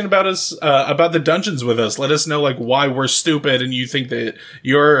conversation about us, about the dungeons with us. Let us know, like, why we're stupid and you think that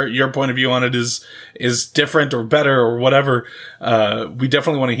your point of view on it is different or better or whatever. We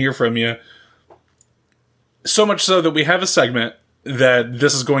definitely want to hear from you. So much so that we have a segment that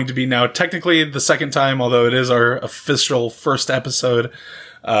this is going to be now technically the second time, although it is our official first episode.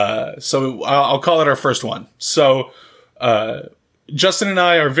 So I'll call it our first one. So, Justin and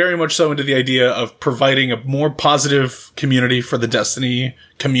I are very much so into the idea of providing a more positive community for the Destiny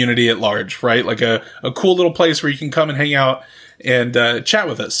community at large, right? Like a cool little place where you can come and hang out and chat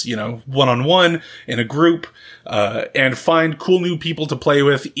with us, you know, one-on-one, in a group, and find cool new people to play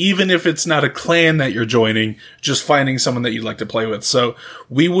with, even if it's not a clan that you're joining, just finding someone that you'd like to play with. So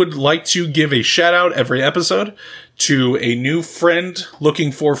we would like to give a shout out every episode to a new friend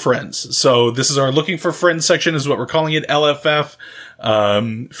looking for friends. So this is our looking for friends section, is what we're calling it, LFF.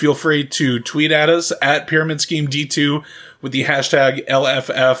 Feel free to tweet at us at Pyramid Scheme D2 with the hashtag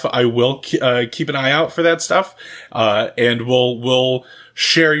LFF. I will keep an eye out for that stuff, and we'll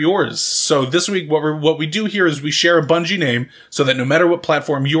share yours. So this week, what we do here is we share a Bungie name so that no matter what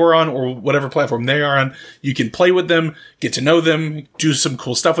platform you're on or whatever platform they are on, you can play with them, get to know them, do some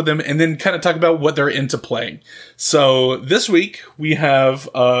cool stuff with them, and then kind of talk about what they're into playing. So this week we have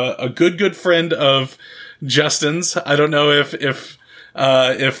a good friend of Justin's. I don't know if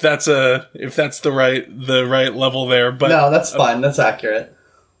that's the right level there, but no, that's fine. That's accurate.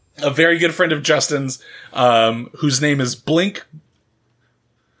 A very good friend of Justin's, whose name is Blink.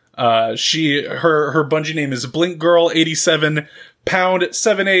 Her Bungie name is Blink Girl 87 pound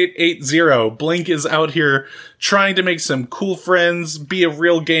 7880. Blink is out here trying to make some cool friends, be a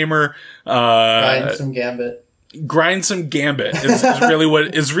real gamer. Grind some Gambit. Grind some Gambit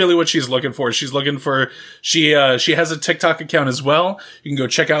is really what she's looking for. She's looking for she has a TikTok account as well. You can go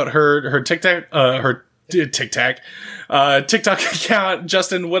check out her TikTok account.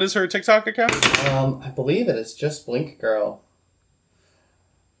 Justin, what is her TikTok account? I believe it is just Blink Girl.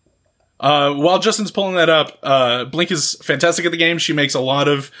 While Justin's pulling that up, Blink is fantastic at the game. She makes a lot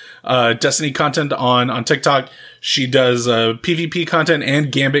of Destiny content on TikTok. She does PvP content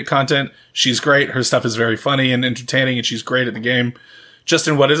and Gambit content. She's great. Her stuff is very funny and entertaining, and she's great at the game.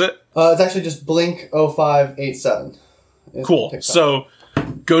 Justin, what is it? It's actually just Blink 0587. Cool. TikTok. So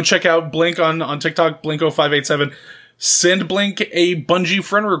go check out Blink on TikTok, Blink 0587. Send Blink a Bungie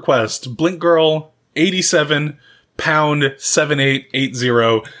friend request. Blink Girl 87 pound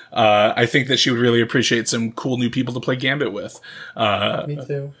 7880. I think that she would really appreciate some cool new people to play Gambit with. Me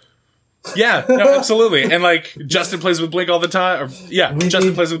too. Yeah, no, absolutely. And like Justin plays with Blink all the time.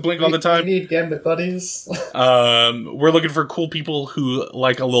 Justin plays with Blink all the time. We need Gambit buddies. We're looking for cool people who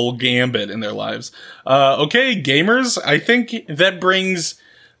like a little Gambit in their lives. Okay, gamers, I think that brings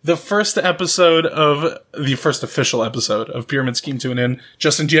the first official episode of Pyramid Scheme to an end.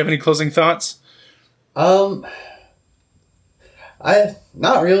 Justin, do you have any closing thoughts?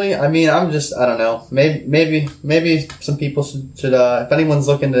 Not really. I mean, I don't know. Maybe some people should if anyone's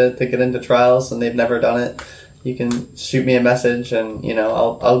looking to get into trials and they've never done it, you can shoot me a message and,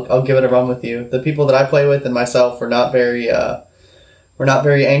 I'll give it a run with you. The people that I play with and myself are not very, we're not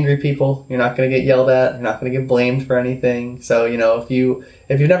very angry people. You're not going to get yelled at. You're not going to get blamed for anything. So, if you've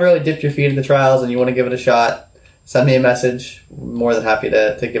never really dipped your feet in the trials and you want to give it a shot, send me a message. I'm more than happy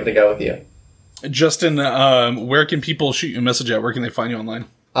to give it a go with you. Justin, where can people shoot you a message at? Where can they find you online?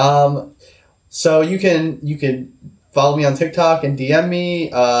 So you can follow me on TikTok and DM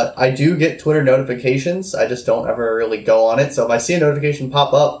me. I do get Twitter notifications. I just don't ever really go on it. So if I see a notification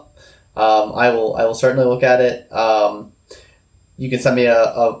pop up, I will certainly look at it. You can send me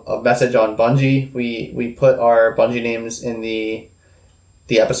a message on Bungie. We put our Bungie names in the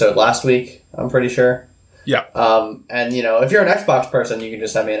episode last week, I'm pretty sure. Yeah. And if you're an Xbox person, you can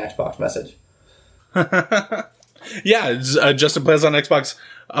just send me an Xbox message. Yeah, Justin plays on Xbox.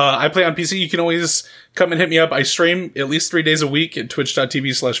 I play on PC. You can always come and hit me up. I stream at least 3 days a week at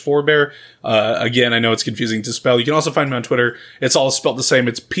twitch.tv/4bear. Again, I know it's confusing to spell. You can also find me on Twitter. It's all spelled the same.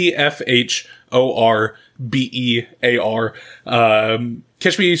 It's PFHORBEAR.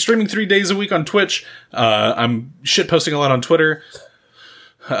 Catch me streaming 3 days a week on Twitch. I'm shitposting a lot on Twitter.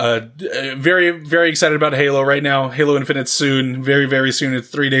 Very, very excited about Halo right now. Halo Infinite soon. Very, very soon. It's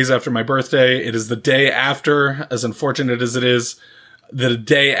 3 days after my birthday. It is the day after, as unfortunate as it is, the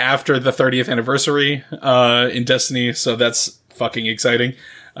day after the 30th anniversary in Destiny. So that's fucking exciting.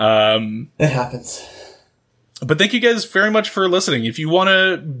 It happens. But thank you guys very much for listening. If you want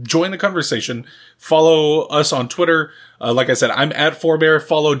to join the conversation, follow us on Twitter. Like I said, I'm at 4bear.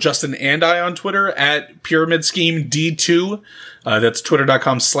 Follow Justin and I on Twitter at Pyramid Scheme D2. That's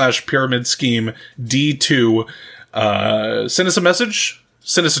twitter.com/Pyramid Scheme D2. Send us a message.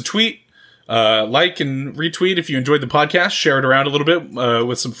 Send us a tweet. Like and retweet if you enjoyed the podcast. Share it around a little bit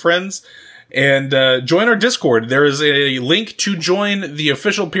with some friends. And join our Discord. There is a link to join the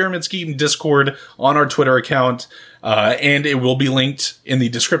official Pyramid Scheme Discord on our Twitter account. And it will be linked in the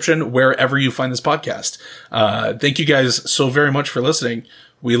description wherever you find this podcast. Thank you guys so very much for listening.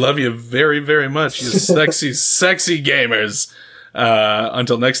 We love you very, very much, you sexy, sexy gamers.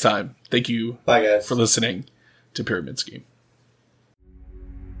 Until next time, thank you Bye, guys. for listening to Pyramid Scheme.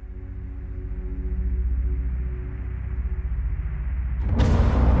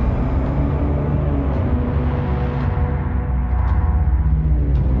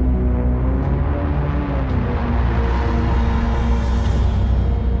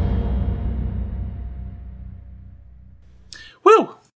 Woo!